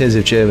 Certainly in terms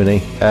of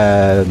Germany.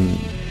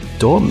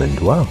 Dortmund,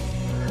 wow.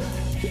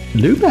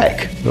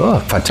 Lubeck, oh,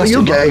 fantastic.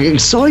 You're getting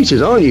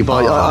excited, aren't you?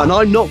 And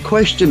I'm not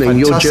questioning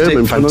your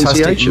German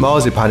pronunciation. Fantastic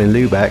marzipan in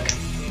Lubeck.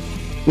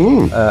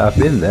 I've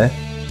been there.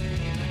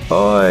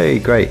 Oi,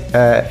 great.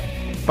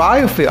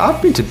 Bielefeld.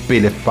 I've been to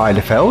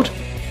Bielefeld.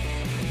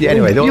 Yeah,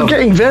 anyway. You're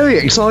getting very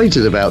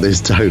excited about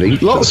this, Tony.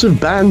 Lots of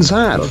bands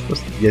have.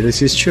 Yeah,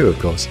 this is true, of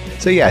course.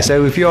 So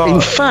if you're...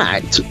 In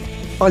fact,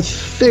 I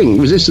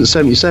think Resistance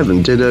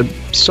 77 did a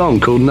song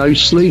called No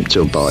Sleep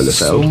Till Bielefeld.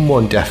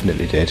 Someone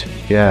definitely did.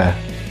 Yeah,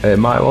 it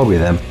might well be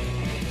them.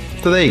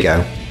 So there you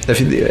go.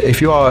 If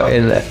you are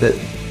in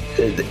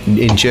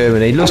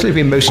Germany, it looks like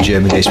in most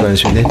German days, one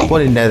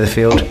in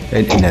Netherfield,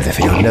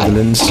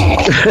 Netherlands.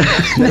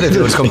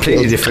 Netherfield's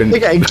completely different. They're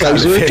getting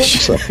closer to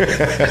fish.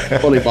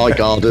 One in my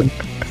garden.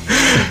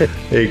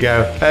 There you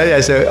go.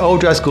 So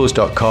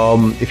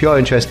olddryschools.com. If you're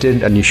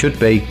interested, and you should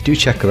be, do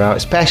check her out,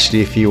 especially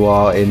if you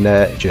are in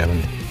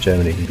Germany.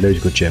 Loads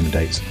of good German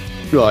dates.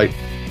 Right.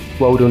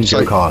 Well done,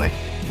 Joe Carney.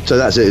 So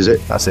that's it, is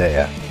it? That's it,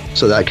 yeah.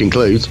 So that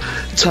concludes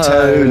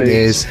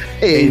Tony's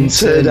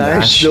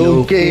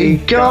International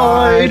Gig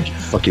Guide.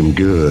 Fucking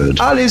good.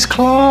 Alice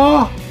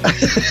Claw.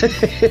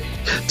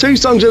 2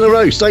 songs in a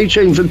row. Stay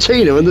tuned for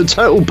Tina and the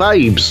Total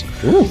Babes.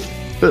 Ooh.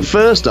 But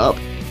first up,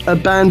 a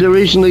band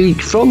originally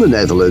from the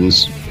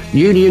Netherlands,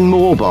 Union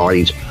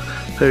Morbide,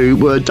 who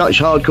were a Dutch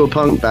hardcore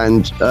punk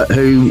band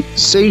who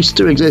ceased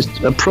to exist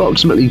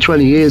approximately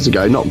 20 years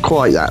ago. Not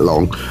quite that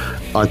long,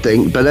 I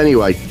think. But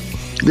anyway,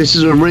 this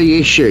is a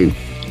reissue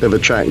of a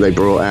track they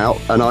brought out,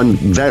 and I'm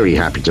very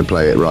happy to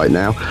play it right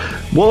now.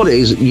 What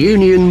is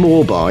Union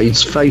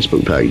Morbide's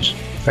Facebook page?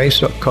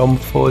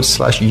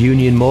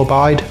 Facebook.com/Union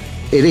Morbide.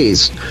 It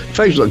is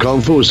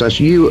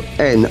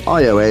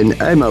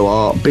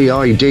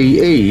Facebook.com/UNIONMORBIDE,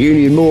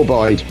 Union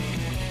Morbide.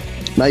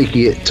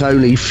 Making it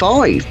Tony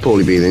 5,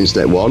 Paulie B the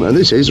Internet 1, and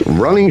this is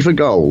Running for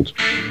Gold.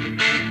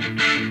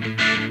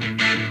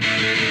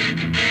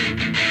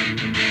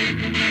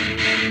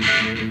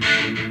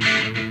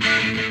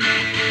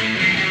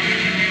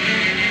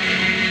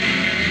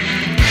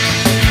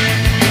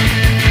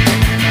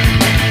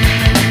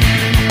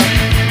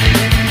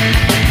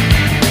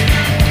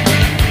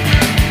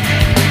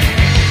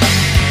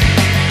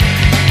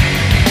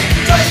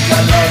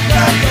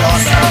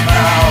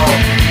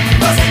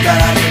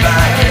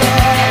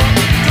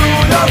 Do you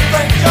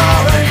think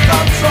you're in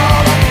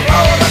control of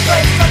all the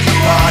things that you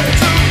are?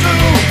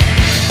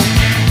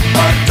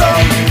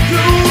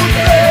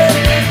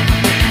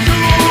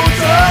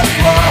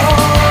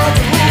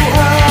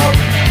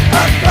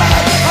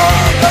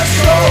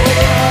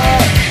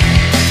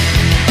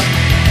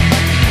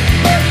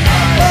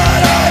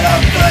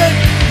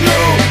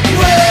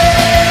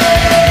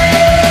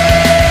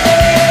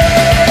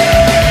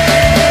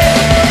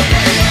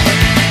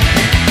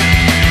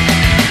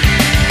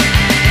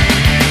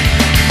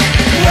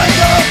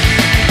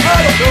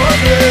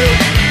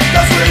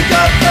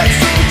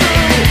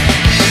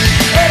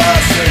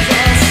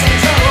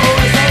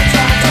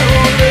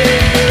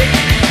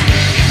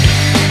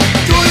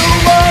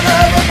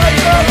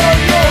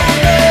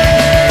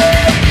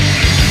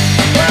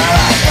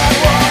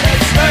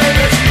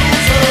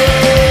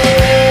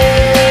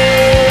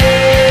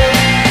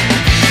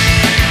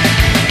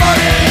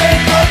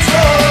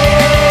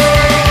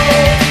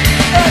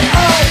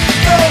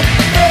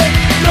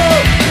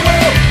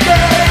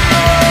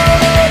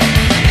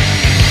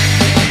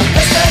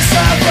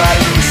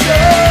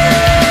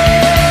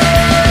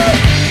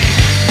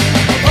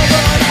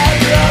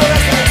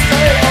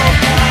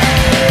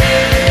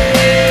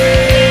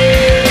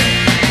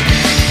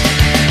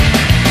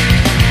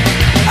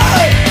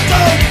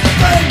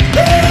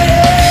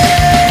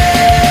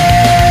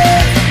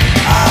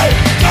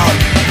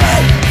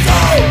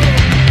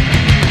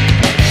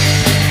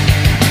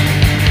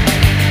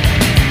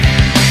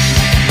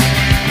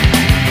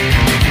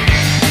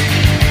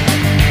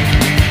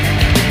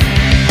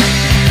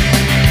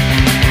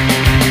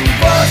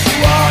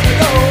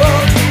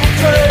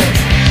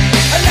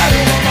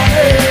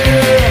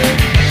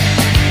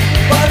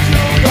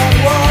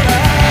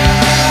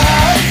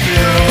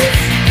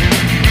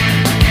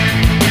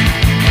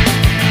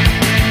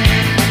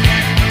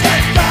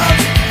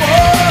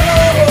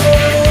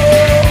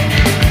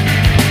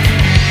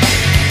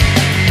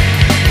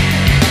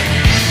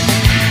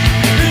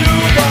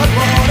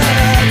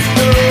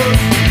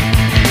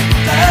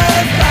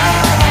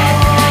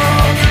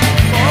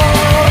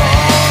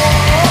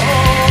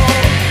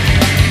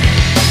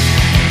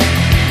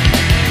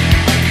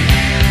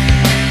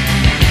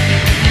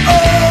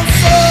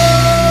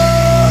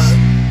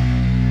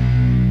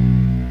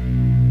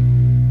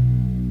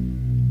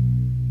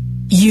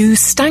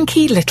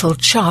 stanky little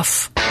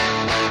chuff.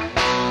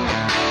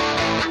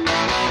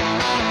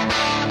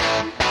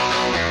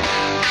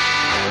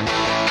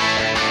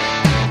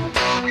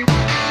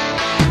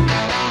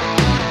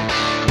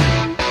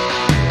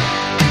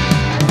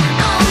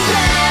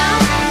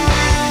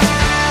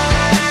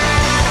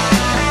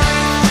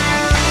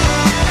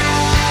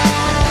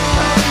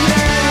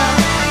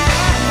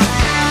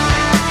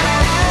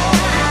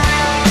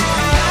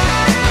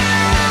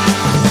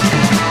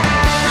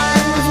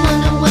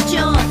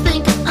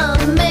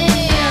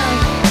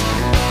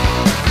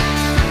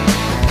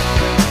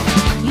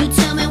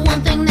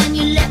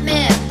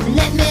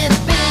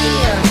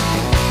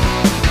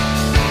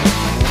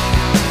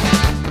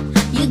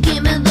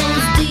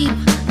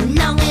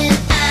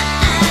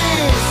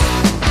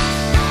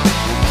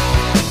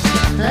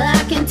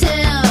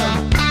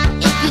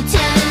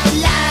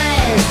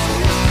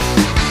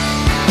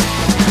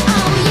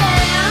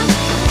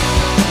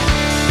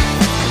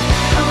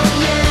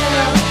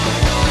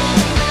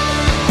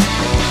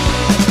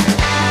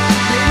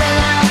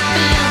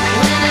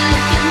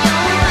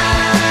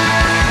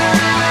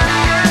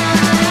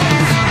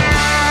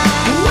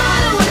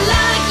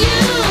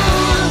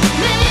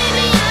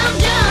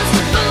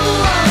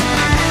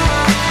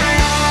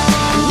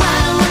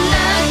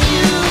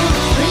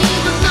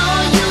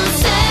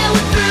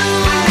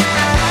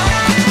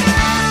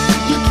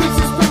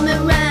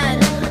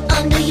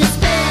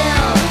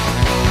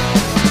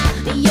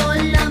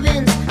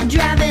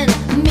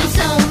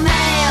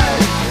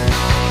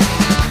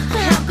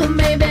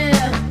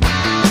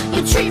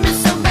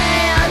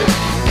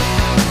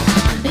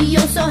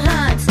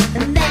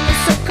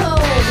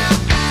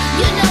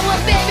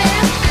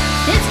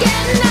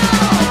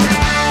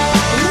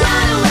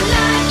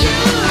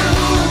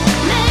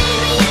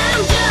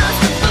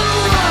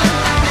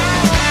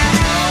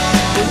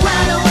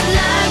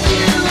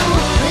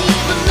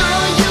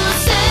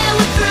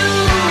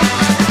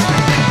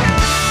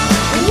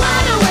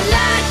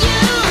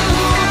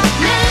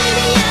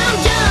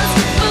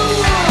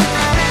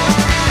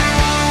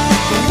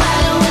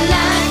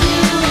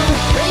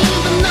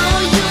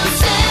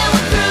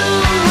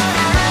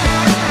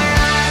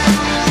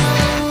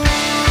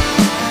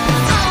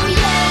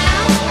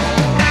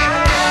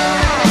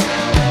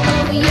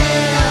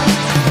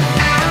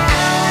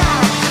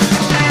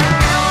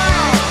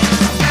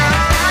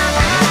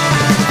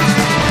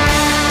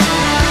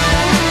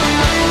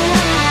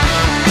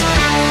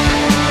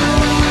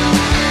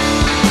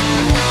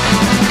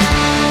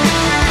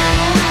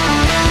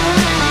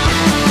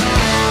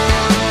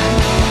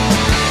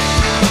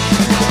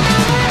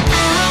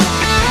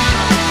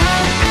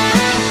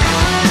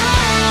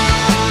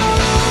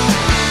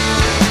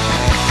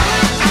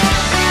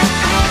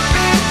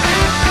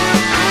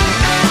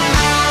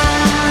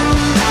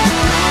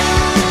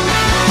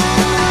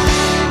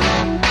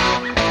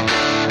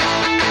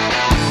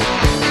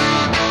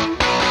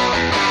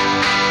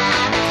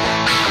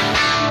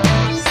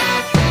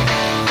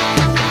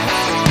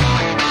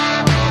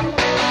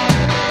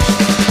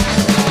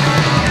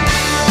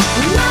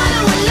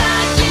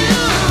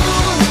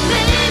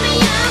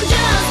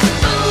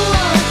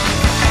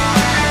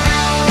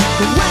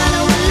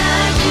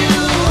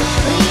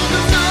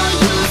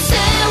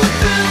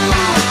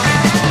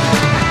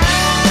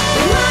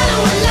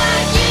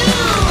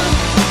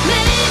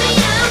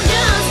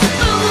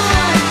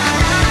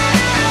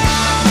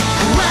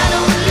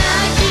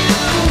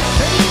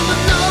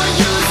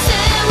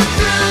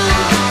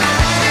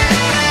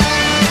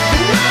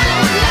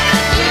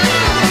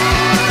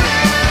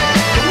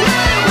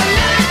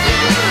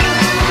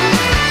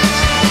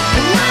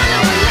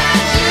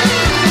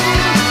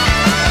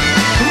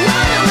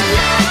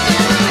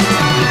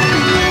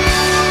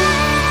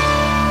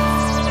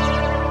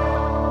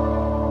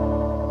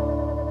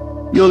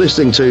 You're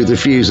listening to the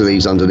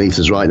Fusilies underneath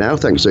us right now.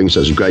 Thanks for doing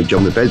such a great job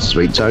on the beds this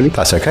week, Tony.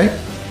 That's okay.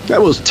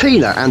 That was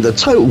Tina and the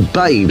Total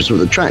Babes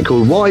with a track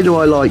called Why Do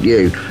I Like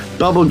You?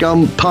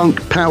 Bubblegum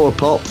punk power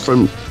pop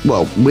from,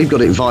 well, we've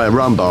got it via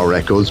Rumbar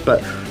Records,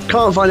 but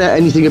can't find out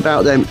anything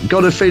about them.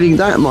 Got a feeling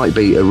that might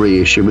be a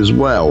reissue as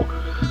well.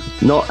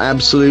 Not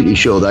absolutely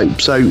sure though.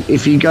 So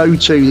if you go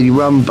to the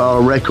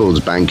Rumbar Records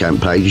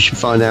Bandcamp page, you should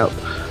find out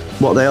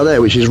what they are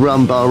there, which is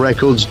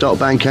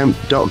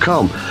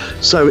rumbarrecords.bandcamp.com.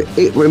 So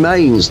it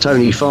remains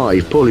Tony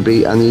 5, Paulie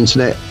B and the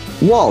Internet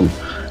 1.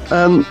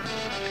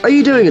 Are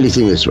you doing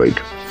anything this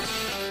week?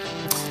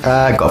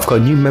 I've got a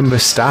new member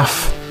of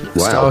staff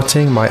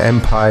starting. My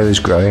empire is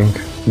growing.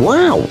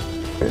 Wow.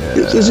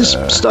 Is this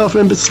staff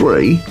member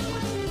 3?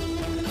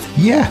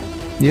 Yep,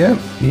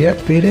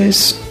 it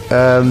is.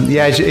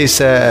 It's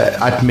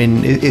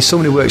admin. It's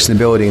someone who works in the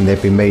building and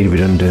they've been made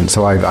redundant,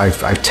 so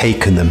I've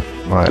taken them.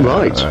 Right.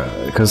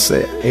 Because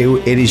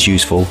it is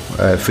useful.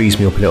 Frees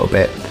me up a little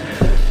bit.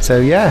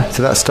 So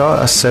that's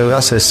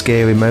a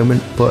scary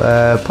moment. But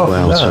apart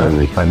from that,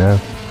 Tony, I know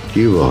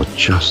you're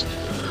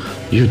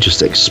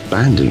just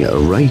expanding at a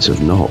rate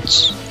of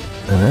knots.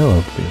 I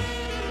know.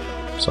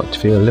 I'm starting to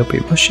feel a little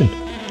bit Russian.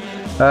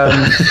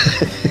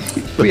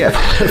 But yeah,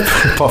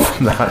 apart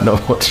from that,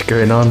 not much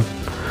going on.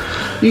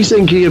 You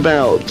thinking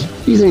about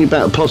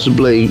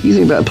possibly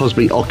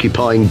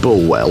occupying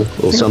Bulwell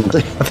or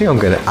something? I think I'm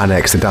going to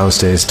annex the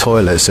downstairs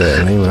toilet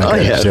certainly when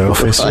I get to the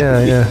office.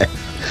 Right, Yeah.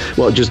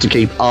 What, just to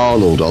keep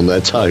Arnold on their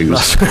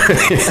toes?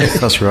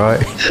 That's right.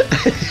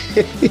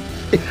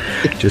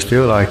 Just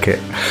feel like it.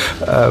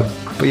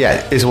 But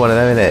yeah, it's one of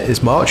them, isn't it?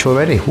 It's March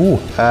already. Ooh.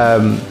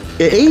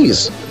 It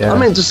is. Yeah. I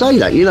meant to say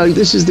that.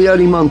 This is the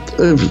only month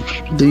of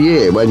the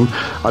year when,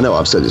 I know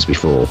I've said this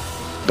before,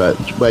 but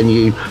when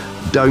you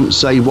don't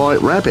say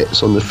white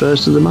rabbits on the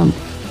first of the month.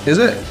 Is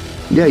it?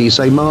 Yeah, you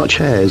say March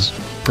hares.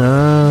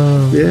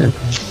 Oh. Yeah.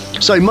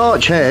 So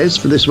March hares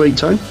for this week,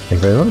 Tone.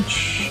 Thank you very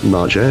much.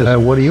 March hares.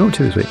 What are you up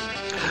to this week?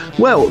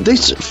 Well,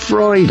 this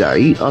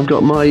Friday, I've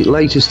got my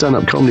latest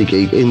stand-up comedy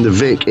gig in the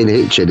Vic in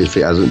Hitchin, if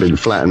it hasn't been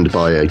flattened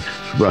by a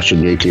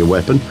Russian nuclear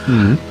weapon.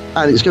 Mm-hmm.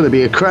 And it's going to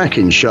be a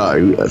cracking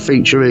show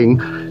featuring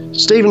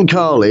Stephen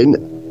Carlin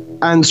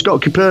and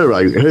Scott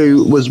Capurro,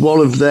 who was one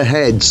of the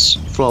heads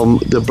from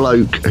the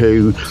bloke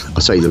who,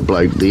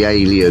 the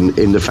alien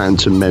in The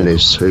Phantom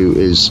Menace, who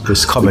is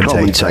this the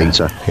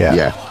commentator.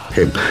 Yeah,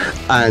 him.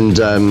 And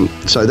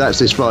so that's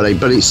this Friday,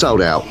 but it's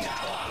sold out.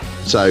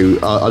 So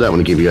I don't want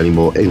to give you any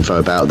more info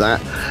about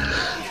that.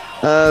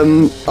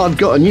 I've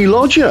got a new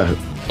lodger.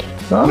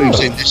 Moves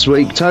in this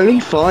week, Tony,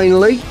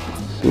 finally.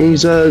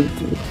 He's a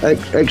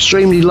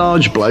extremely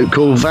large bloke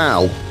called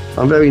Val.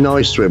 I'm very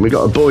nice to him. We've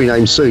got a boy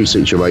named Sue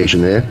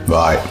situation here.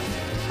 Right.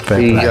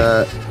 He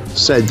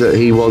said that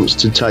he wants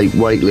to take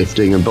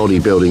weightlifting and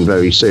bodybuilding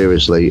very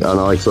seriously, and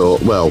I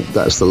thought, well,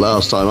 that's the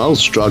last time I'll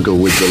struggle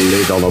with the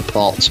lid on a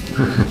pot.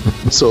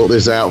 Sort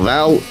this out,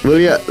 Val, will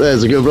you?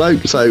 There's a good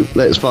bloke. So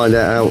let's find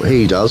out how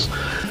he does.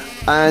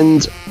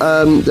 And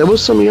there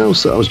was something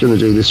else that I was going to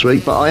do this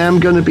week, but I am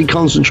going to be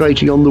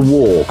concentrating on the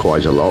war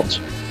quite a lot.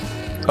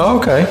 Oh,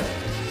 okay.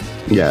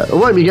 Yeah, I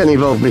won't be getting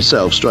involved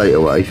myself straight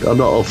away. I'm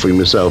not offering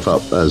myself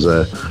up as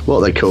what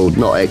they called,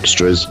 not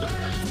extras,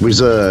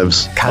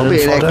 reserves. Cannon I'll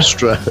be an fodder?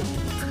 extra.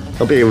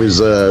 I'll be a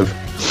reserve.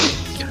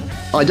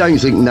 I don't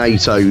think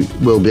NATO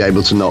will be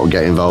able to not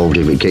get involved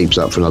if it keeps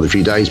up for another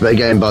few days. But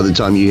again, by the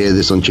time you hear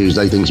this on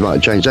Tuesday, things might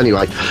have changed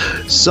anyway.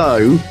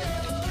 So,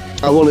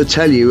 I want to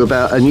tell you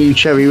about a new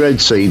Cherry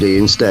Red CD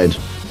instead.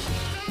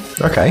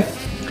 Okay.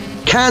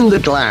 Can the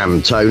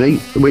Glam, Tony,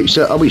 which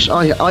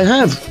I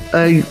have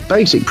a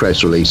basic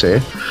press release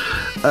here.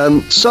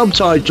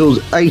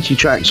 Subtitled 80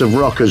 tracks of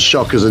rockers,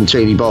 shockers and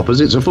teeny boppers.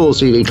 It's a 4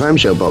 CD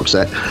clamshell box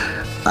set.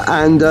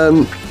 And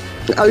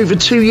over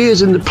 2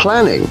 years in the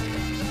planning.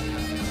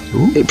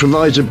 Ooh. It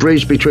provides a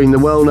bridge between the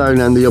well-known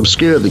and the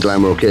obscure of the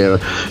glam rock era,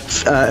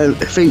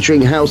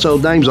 featuring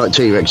household names like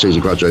T-Rex, Susie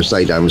Quattro,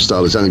 Stay Down with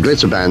Starless and the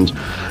Glitter Band,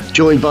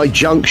 joined by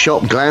junk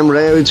shop glam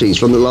rarities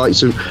from the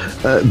likes of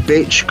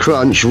Bitch,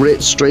 Crunch,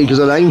 Ritz, Streakers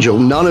and Angel,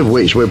 none of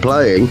which we're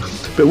playing,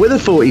 but with a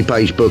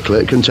 40-page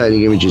booklet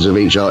containing images of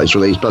each artist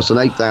release, plus an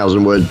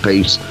 8,000-word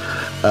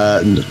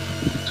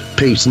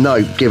piece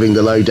note giving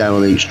the lowdown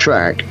on each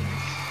track,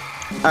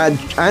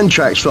 and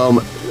tracks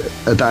from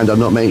a band I'm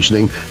not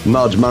mentioning,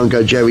 Mud,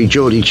 Mungo, Jerry,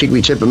 Geordie,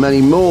 Chickpea Tip and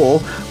many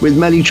more, with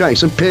many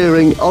tracks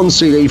appearing on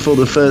CD for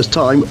the first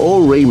time,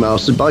 all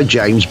remastered by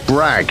James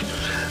Bragg.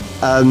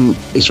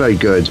 It's very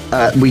good.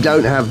 We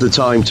don't have the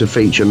time to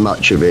feature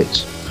much of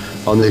it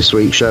on this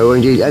week's show, or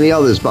indeed any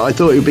others, but I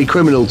thought it would be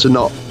criminal to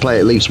not play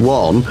at least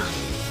one.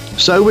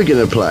 So we're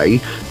going to play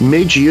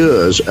Midge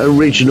Ure's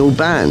original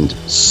band,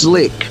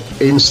 Slick,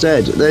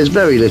 instead. There's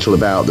very little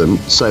about them,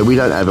 so we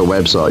don't have a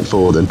website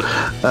for them.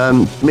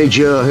 Midge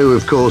Ure, who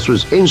of course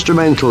was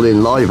instrumental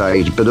in Live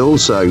Aid, but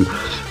also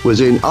was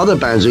in other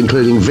bands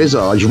including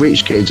Visage,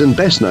 Rich Kids, and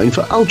best known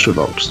for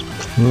Ultravox.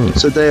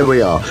 So there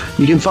we are.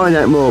 You can find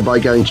out more by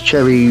going to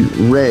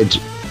cherryred.co.uk.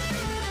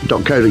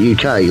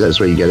 That's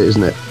where you get it,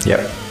 isn't it?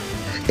 Yep.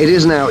 It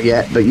isn't out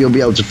yet, but you'll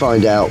be able to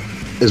find out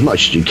as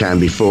much as you can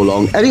before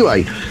long.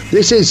 Anyway,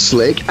 this is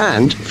Slick,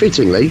 and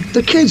fittingly,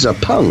 the kids are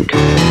punk.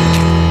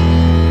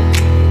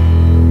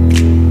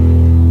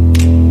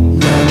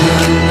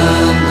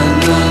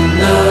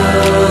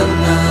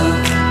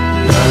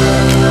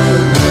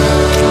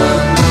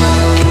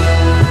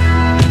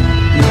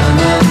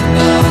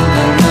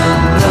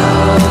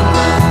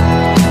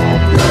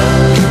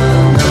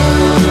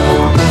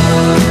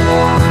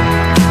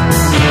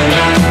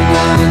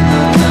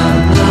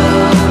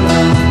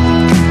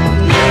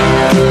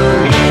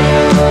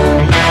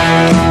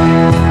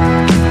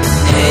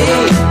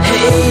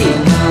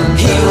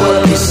 He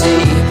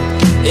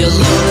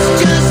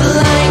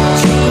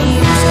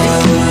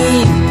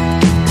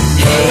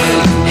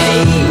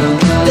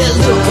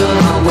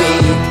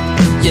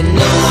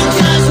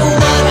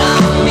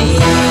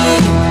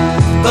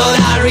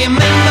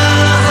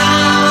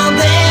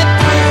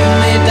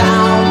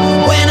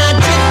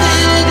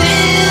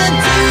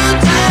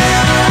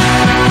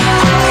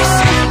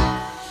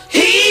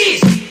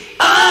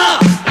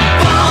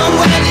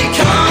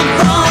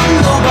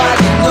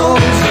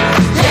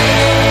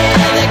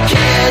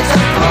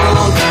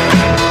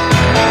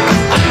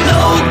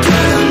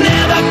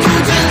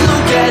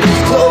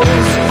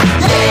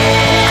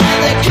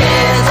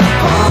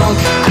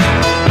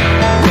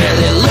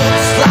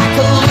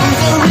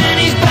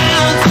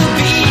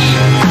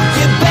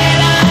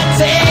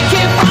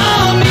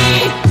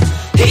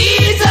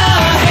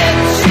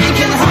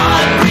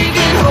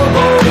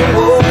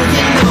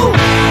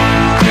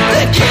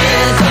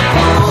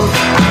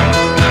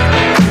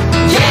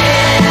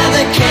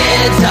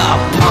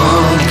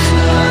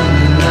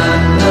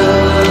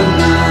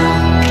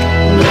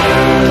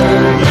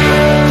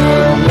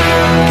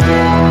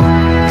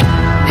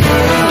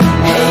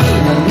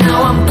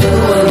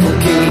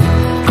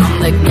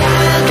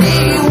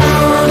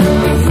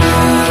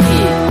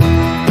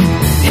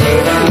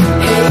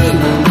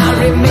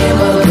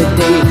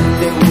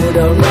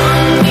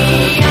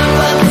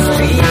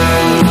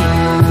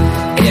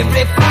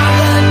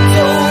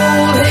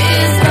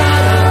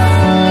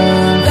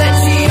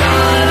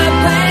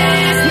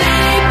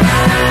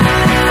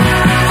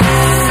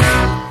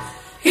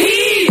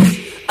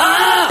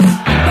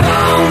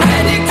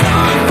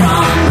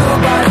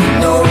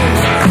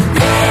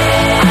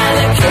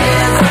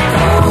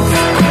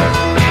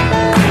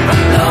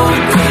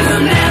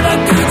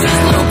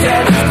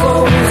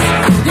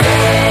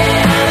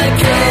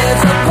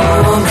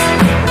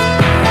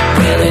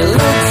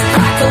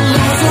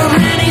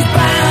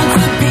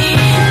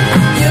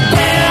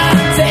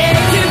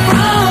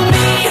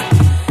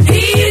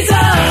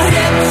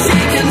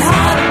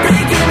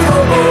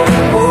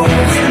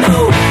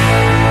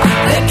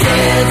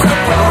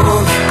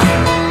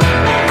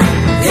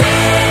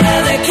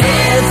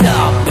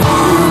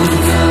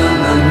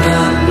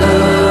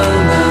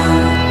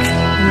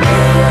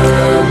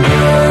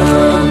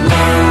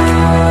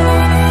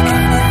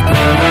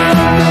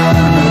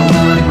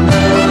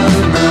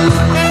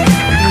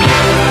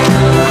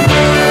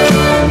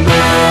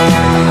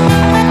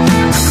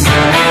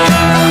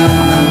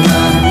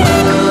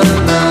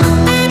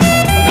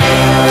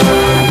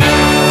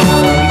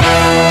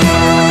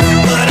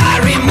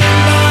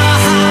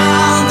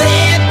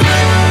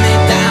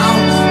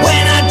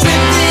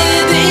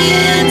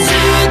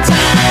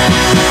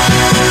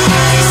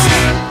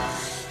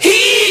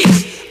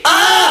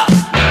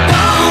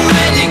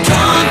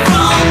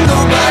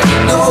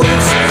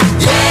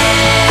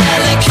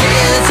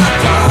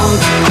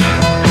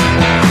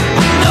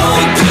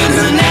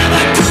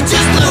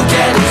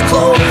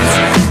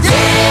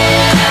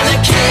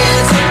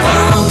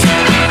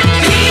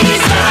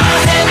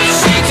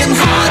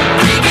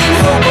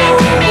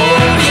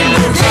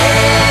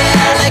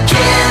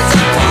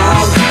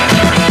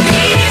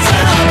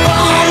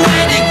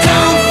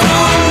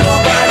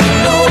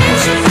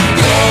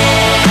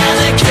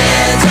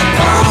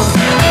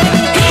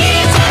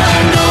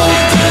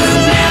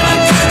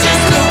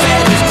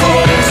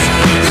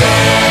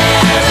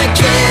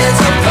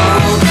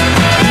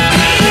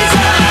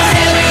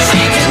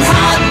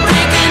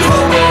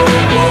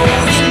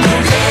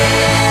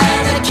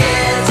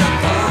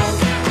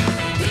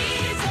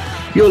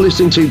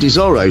listening to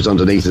Desoros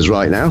underneath us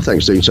right now.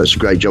 Thanks for doing such a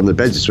great job on the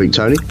beds this week,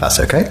 Tony. That's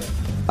okay.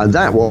 And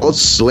that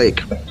was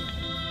Slick.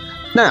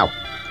 Now,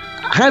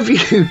 have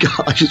you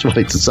got... I just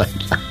wanted to say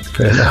that.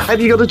 Fair enough.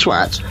 Have you got a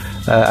twat?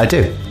 I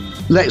do.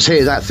 Let's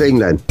hear that thing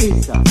then.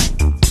 It's a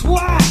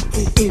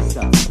twat. It's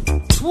a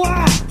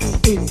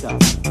twat. It's a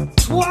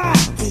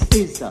twat.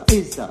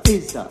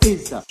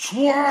 It's a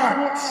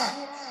twat.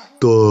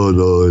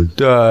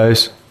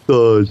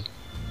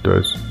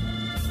 Does.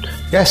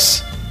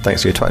 Yes.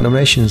 Thanks for your twat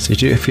nominations.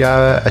 If you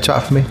are a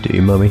twat for me, do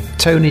you mummy?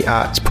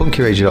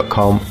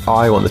 Tony@punkyradio.com.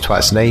 I want the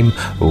twat's name,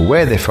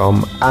 where they're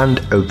from, and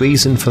a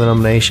reason for the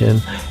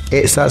nomination.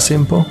 It's that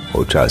simple.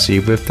 We'll try to see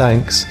you with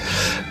thanks.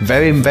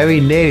 Very, very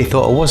nearly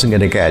thought I wasn't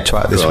going to get a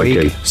twat this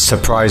week,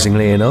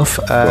 surprisingly enough.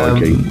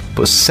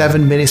 But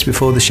 7 minutes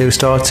before the show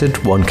started,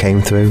 one came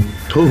through.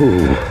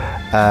 Ooh.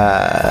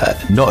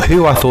 Not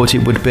who I thought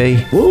it would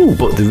be,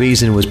 but the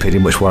reason was pretty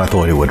much what I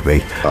thought it would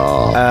be.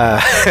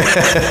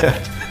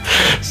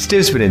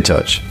 Steve's been in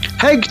touch.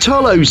 Heg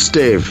Tollo,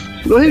 Steve.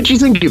 Well, who do you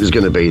think it was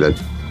going to be then?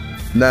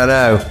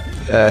 No.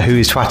 Who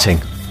is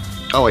twatting?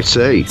 Oh, I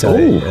see. So,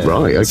 right,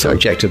 okay. The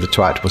subject of the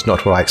twat was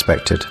not what I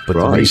expected, but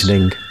the Right.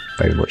 reasoning,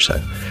 very much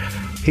so.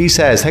 He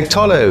says,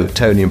 Hectolo,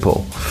 Tony and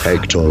Paul.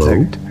 Heg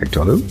Tollo.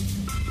 Hectolo.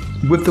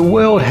 With the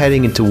world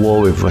heading into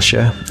war with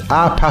Russia,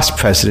 our past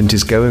president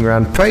is going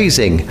around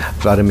praising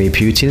Vladimir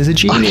Putin as a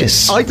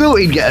genius. I thought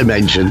he'd get a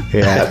mention.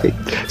 Yeah,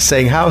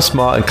 saying how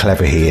smart and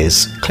clever he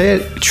is.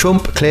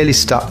 Trump clearly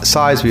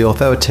sides with the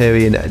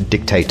authoritarian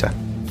dictator.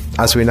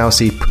 As we now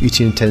see,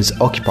 Putin intends to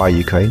occupy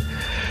Ukraine.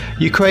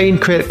 Ukraine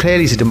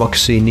clearly is a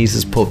democracy and needs to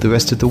support the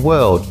rest of the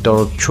world.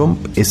 Donald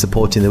Trump is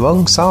supporting the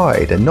wrong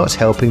side and not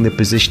helping the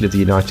position of the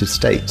United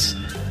States.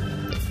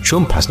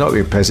 Trump has not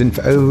been president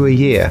for over a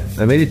year.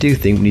 I really do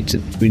think we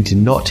need to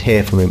not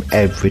hear from him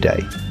every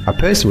day. I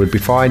personally would be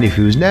fine if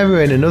he was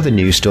never in another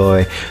news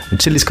story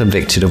until he's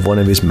convicted of one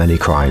of his many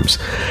crimes.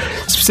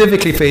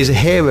 Specifically for his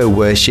hero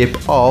worship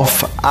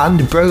of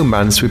and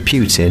bromance with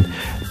Putin,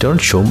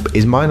 Donald Trump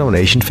is my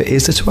nomination for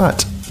Is the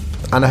Twat.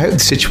 And I hope the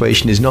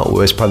situation is not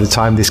worse by the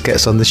time this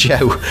gets on the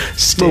show.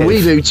 Steve. Well,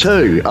 we do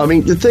too. I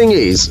mean, the thing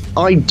is,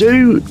 I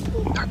do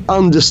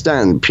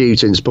understand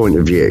Putin's point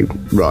of view,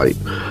 right?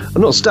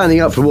 I'm not standing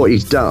up for what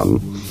he's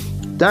done.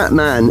 That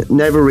man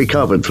never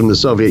recovered from the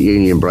Soviet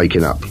Union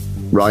breaking up,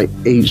 right?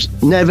 He's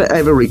never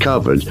ever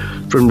recovered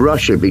from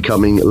Russia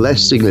becoming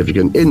less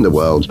significant in the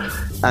world,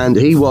 and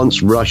he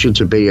wants Russia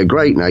to be a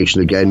great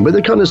nation again with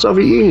a kind of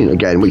Soviet Union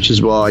again, which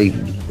is why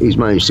he's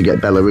managed to get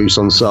Belarus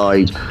on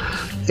side.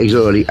 He's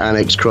already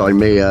annexed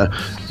Crimea.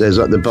 There's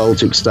the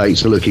Baltic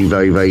states are looking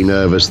very, very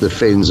nervous. The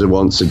Finns are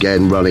once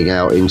again running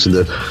out into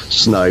the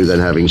snow, then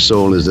having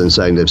saunas, then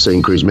saying they've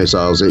seen cruise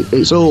missiles.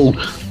 It's all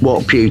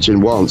what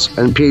Putin wants.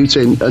 And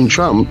Putin and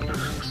Trump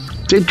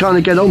did kind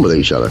of get on with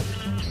each other.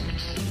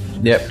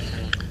 Yep.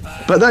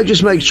 But that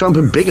just makes Trump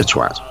a bigger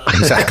twat.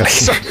 Exactly.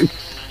 So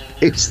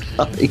it's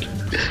like,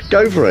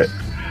 go for it.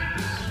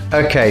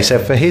 Okay, so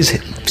for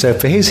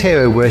his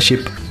hero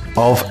worship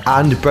of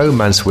and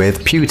bromance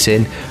with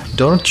Putin,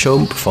 Donald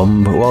Trump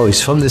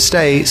he's from the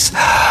States,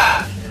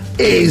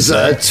 is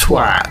a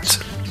twat.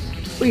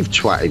 We've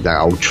twatted that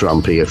old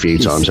Trumpy a few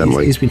times, haven't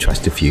we? He's been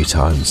twatted a few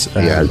times.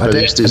 Yeah, but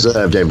he's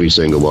deserved every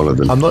single one of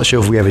them. I'm not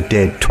sure if we ever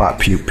did twat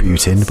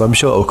Putin, but I'm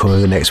sure it'll come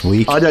over the next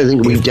week. I don't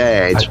think we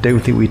dared. I don't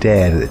think we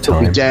dared at the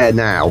time. We dare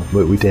now.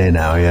 But we dare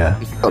now, yeah.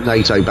 Got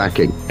NATO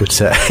backing. But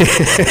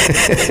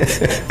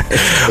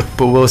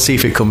but we'll see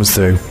if it comes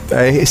through.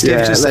 Let's see.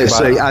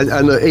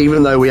 And look,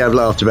 even though we have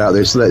laughed about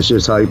this, let's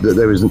just hope that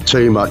there isn't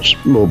too much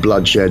more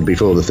bloodshed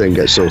before the thing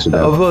gets sorted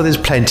out. Well, there's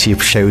plenty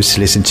of shows to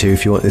listen to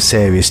if you want a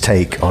serious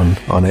take on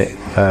it.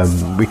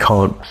 We've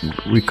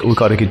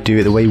got to do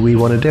it the way we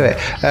want to do it.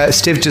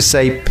 Steve just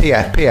say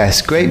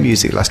P.S. Great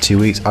music last 2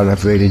 weeks, and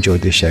I've really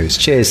enjoyed the shows.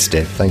 Cheers,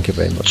 Steve. Thank you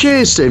very much.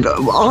 Cheers, Steve.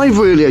 I've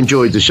really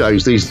enjoyed the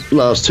shows these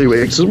last 2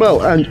 weeks as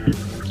well, and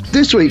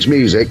this week's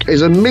music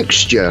is a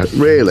mixture,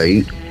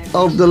 really,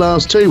 of the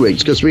last 2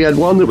 weeks, because we had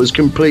one that was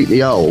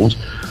completely old,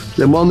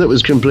 then one that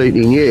was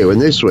completely new,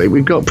 and this week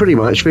we've got pretty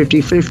much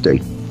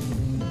 50-50.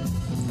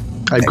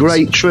 A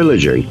great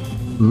trilogy.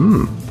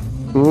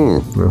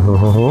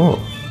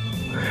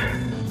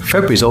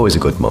 February's always a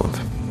good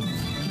month.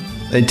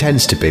 It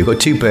tends to be. We've got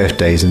 2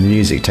 birthdays and the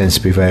music tends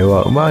to be very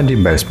well. Mind you,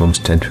 most months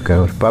tend to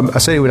go. But I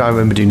certainly when I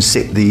remember doing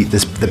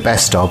the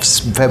best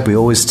ofs, February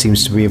always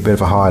seems to be a bit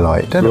of a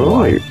highlight. Don't know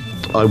why.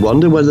 I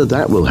wonder whether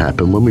that will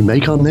happen when we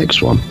make our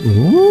next one.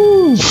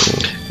 Ooh.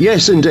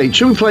 Yes, indeed.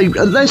 Shall we play?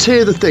 Let's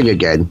hear the thing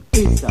again.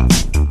 It's a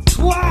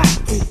twat.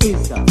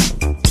 It's a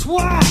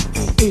twat.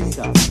 It's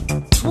a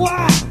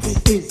twat.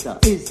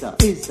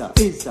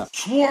 It's a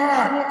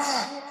twat.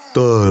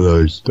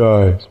 Dies.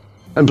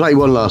 And play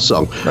one last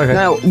song. Okay.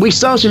 Now, we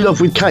started off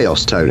with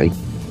Chaos, Tony.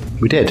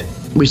 We did.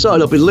 We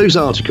started off with Loose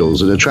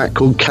Articles and a track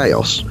called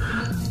Chaos.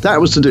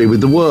 That was to do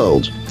with the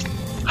world.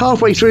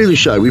 Halfway through the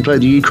show, we played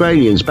the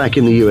Ukrainians back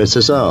in the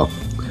USSR.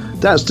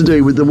 That's to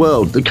do with the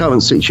world, the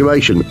current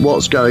situation,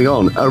 what's going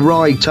on. A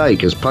wry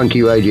take, as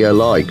Punky Radio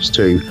likes,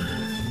 to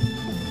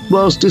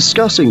whilst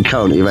discussing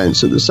current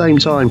events at the same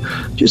time,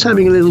 just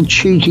having a little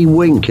cheeky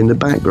wink in the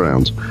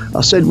background.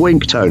 I said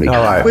wink, Tony.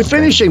 All right, We're okay.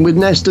 finishing with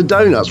Nesta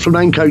Donuts from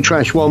Enco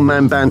Trash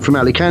one-man band from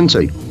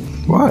Alicante.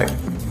 Right.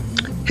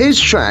 His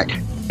track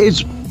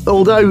is,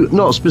 although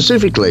not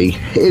specifically,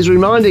 is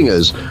reminding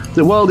us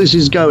that while this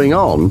is going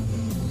on,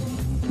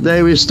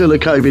 there is still a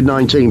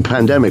COVID-19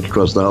 pandemic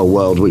across the whole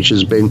world, which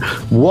has been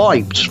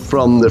wiped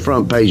from the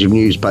front page of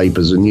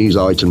newspapers and news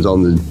items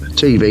on the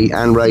TV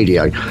and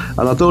radio.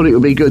 And I thought it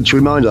would be good to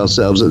remind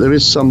ourselves that there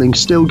is something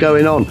still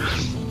going on.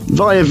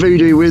 Via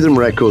Voodoo Rhythm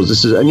Records,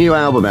 this is a new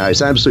album out.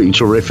 It's absolutely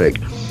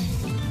terrific.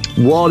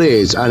 What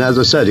is, and as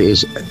I said, it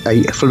is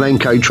a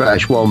flamenco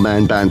trash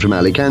one-man band from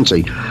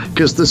Alicante,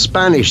 because the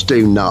Spanish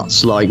do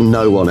nuts like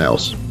no one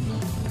else.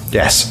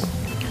 Yes.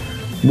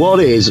 What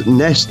is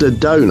Nesta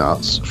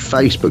Donuts'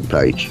 Facebook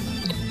page?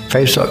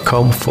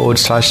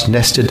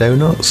 Facebook.com/Nesta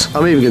Donuts.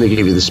 I'm even going to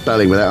give you the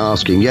spelling without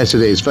asking. Yes,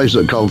 it is.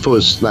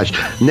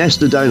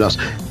 Facebook.com/Nesta Donuts.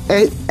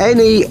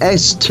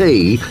 NESTTER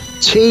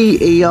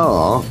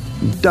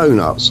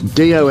Donuts.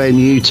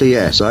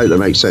 DONUTS. I hope that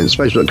makes sense.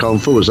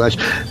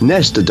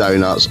 Facebook.com/Nesta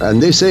Donuts.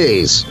 And this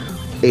is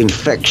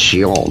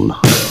Infection.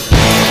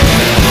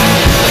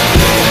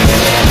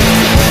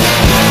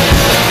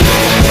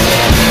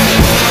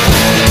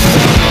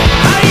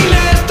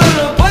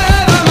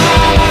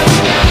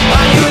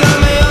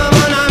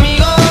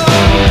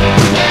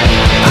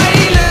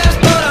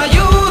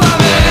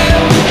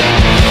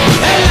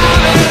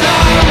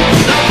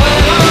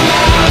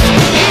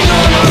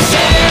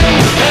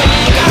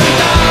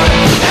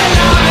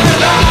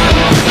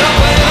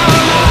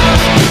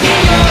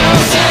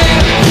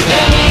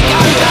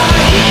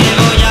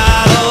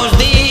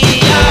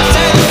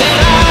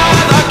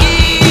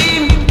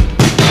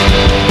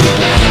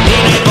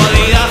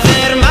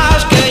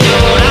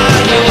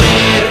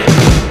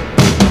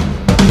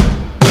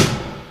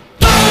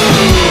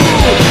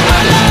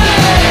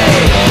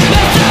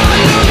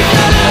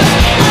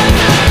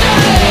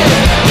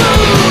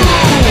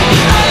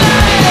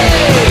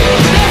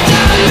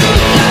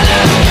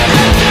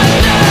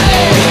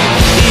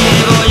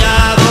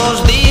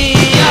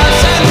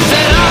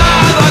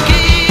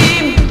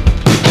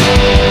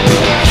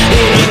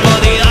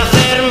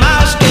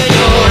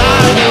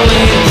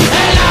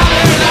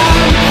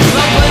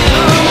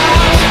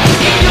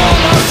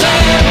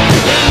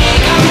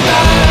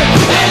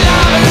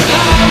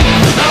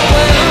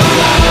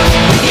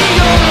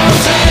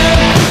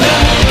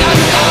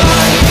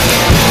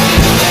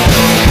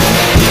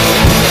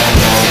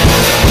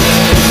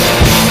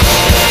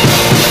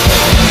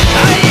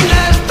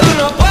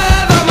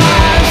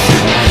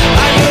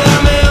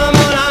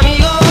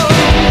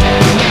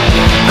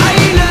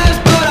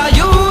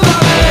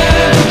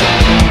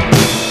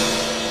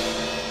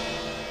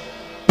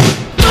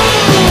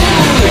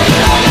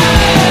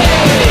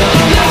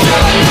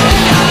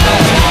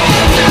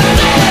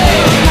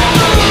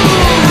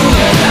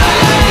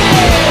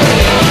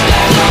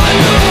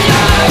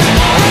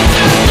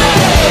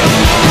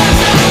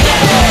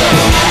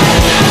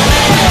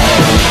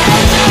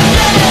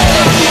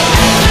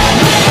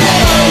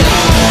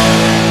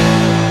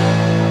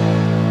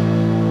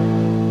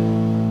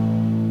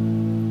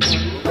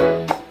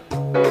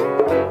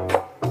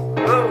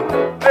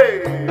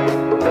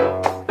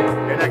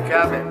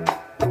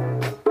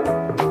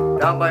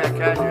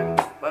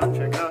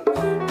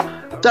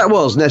 That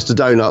was Nesta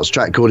Donuts'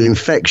 track called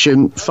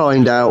Infection.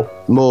 Find out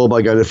more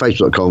by going to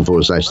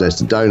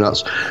facebook.com/Nesta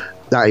Donuts.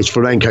 That is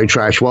Flamenco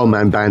Trash,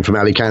 one-man band from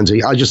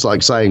Alicante. I just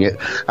like saying it.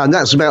 And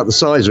that's about the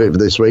size of it for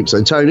this week.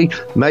 So, Tony,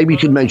 maybe you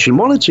could mention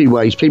one or two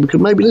ways people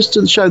could maybe listen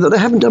to the show that they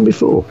haven't done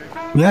before.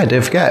 Yeah,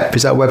 don't forget,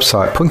 visit our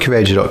website,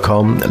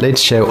 punkyradio.com,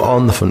 latest show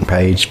on the front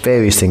page,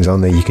 various things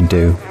on there you can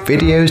do.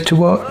 Videos to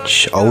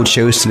watch, old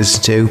shows to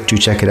listen to, do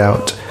check it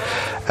out.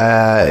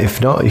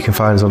 If not, you can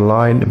find us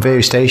online,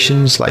 various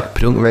stations like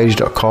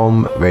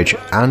punkradio.com,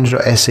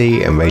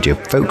 radioandro.se and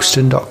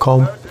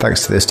radiofolkston.com.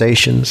 Thanks to the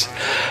stations.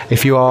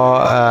 If you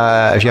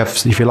are, if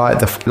you like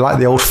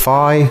the old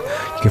Fi, you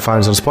can find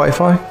us on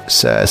Spotify.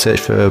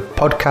 Search for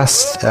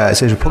podcasts.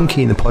 Search for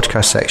Punky in the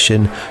podcast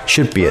section.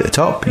 Should be at the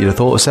top. You'd have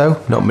thought so.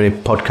 Not many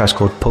podcasts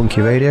called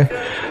Punky Radio.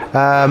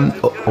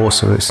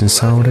 Also, it's in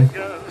sounding.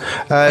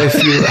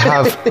 If you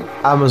have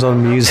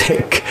Amazon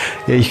Music,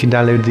 you can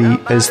download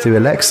us through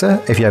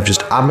Alexa. If you have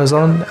just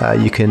Amazon,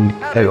 you can,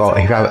 or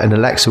if you have an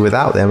Alexa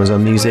without the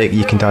Amazon Music,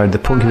 you can download the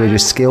Punky Radio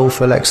skill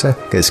for Alexa.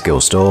 Go to the skill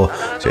store,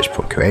 search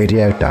Punky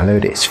Radio,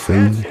 download it, it's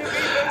free.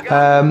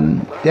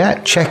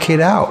 Yeah, check it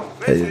out.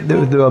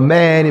 There are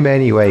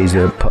many ways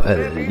that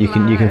you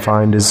can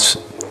find us.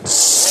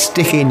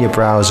 Stick it in your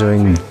browser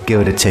and give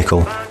it a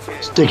tickle.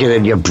 Stick it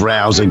in your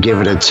browser and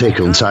give it a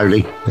tickle,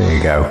 Tony. There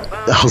you go.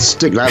 I'll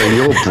stick that in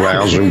your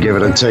browser and give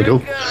it a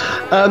tickle.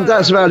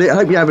 That's about it. I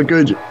hope you have a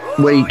good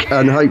week,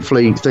 and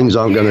hopefully things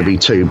aren't going to be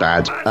too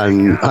bad.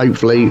 And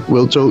hopefully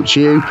we'll talk to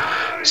you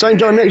same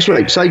time next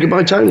week. Say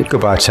goodbye, Tony.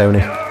 Goodbye, Tony.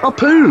 A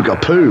poog, a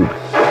poog.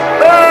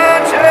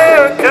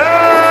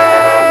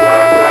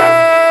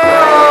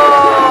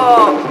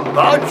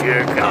 Bunch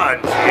of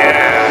cunts,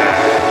 yeah.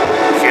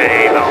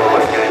 game on.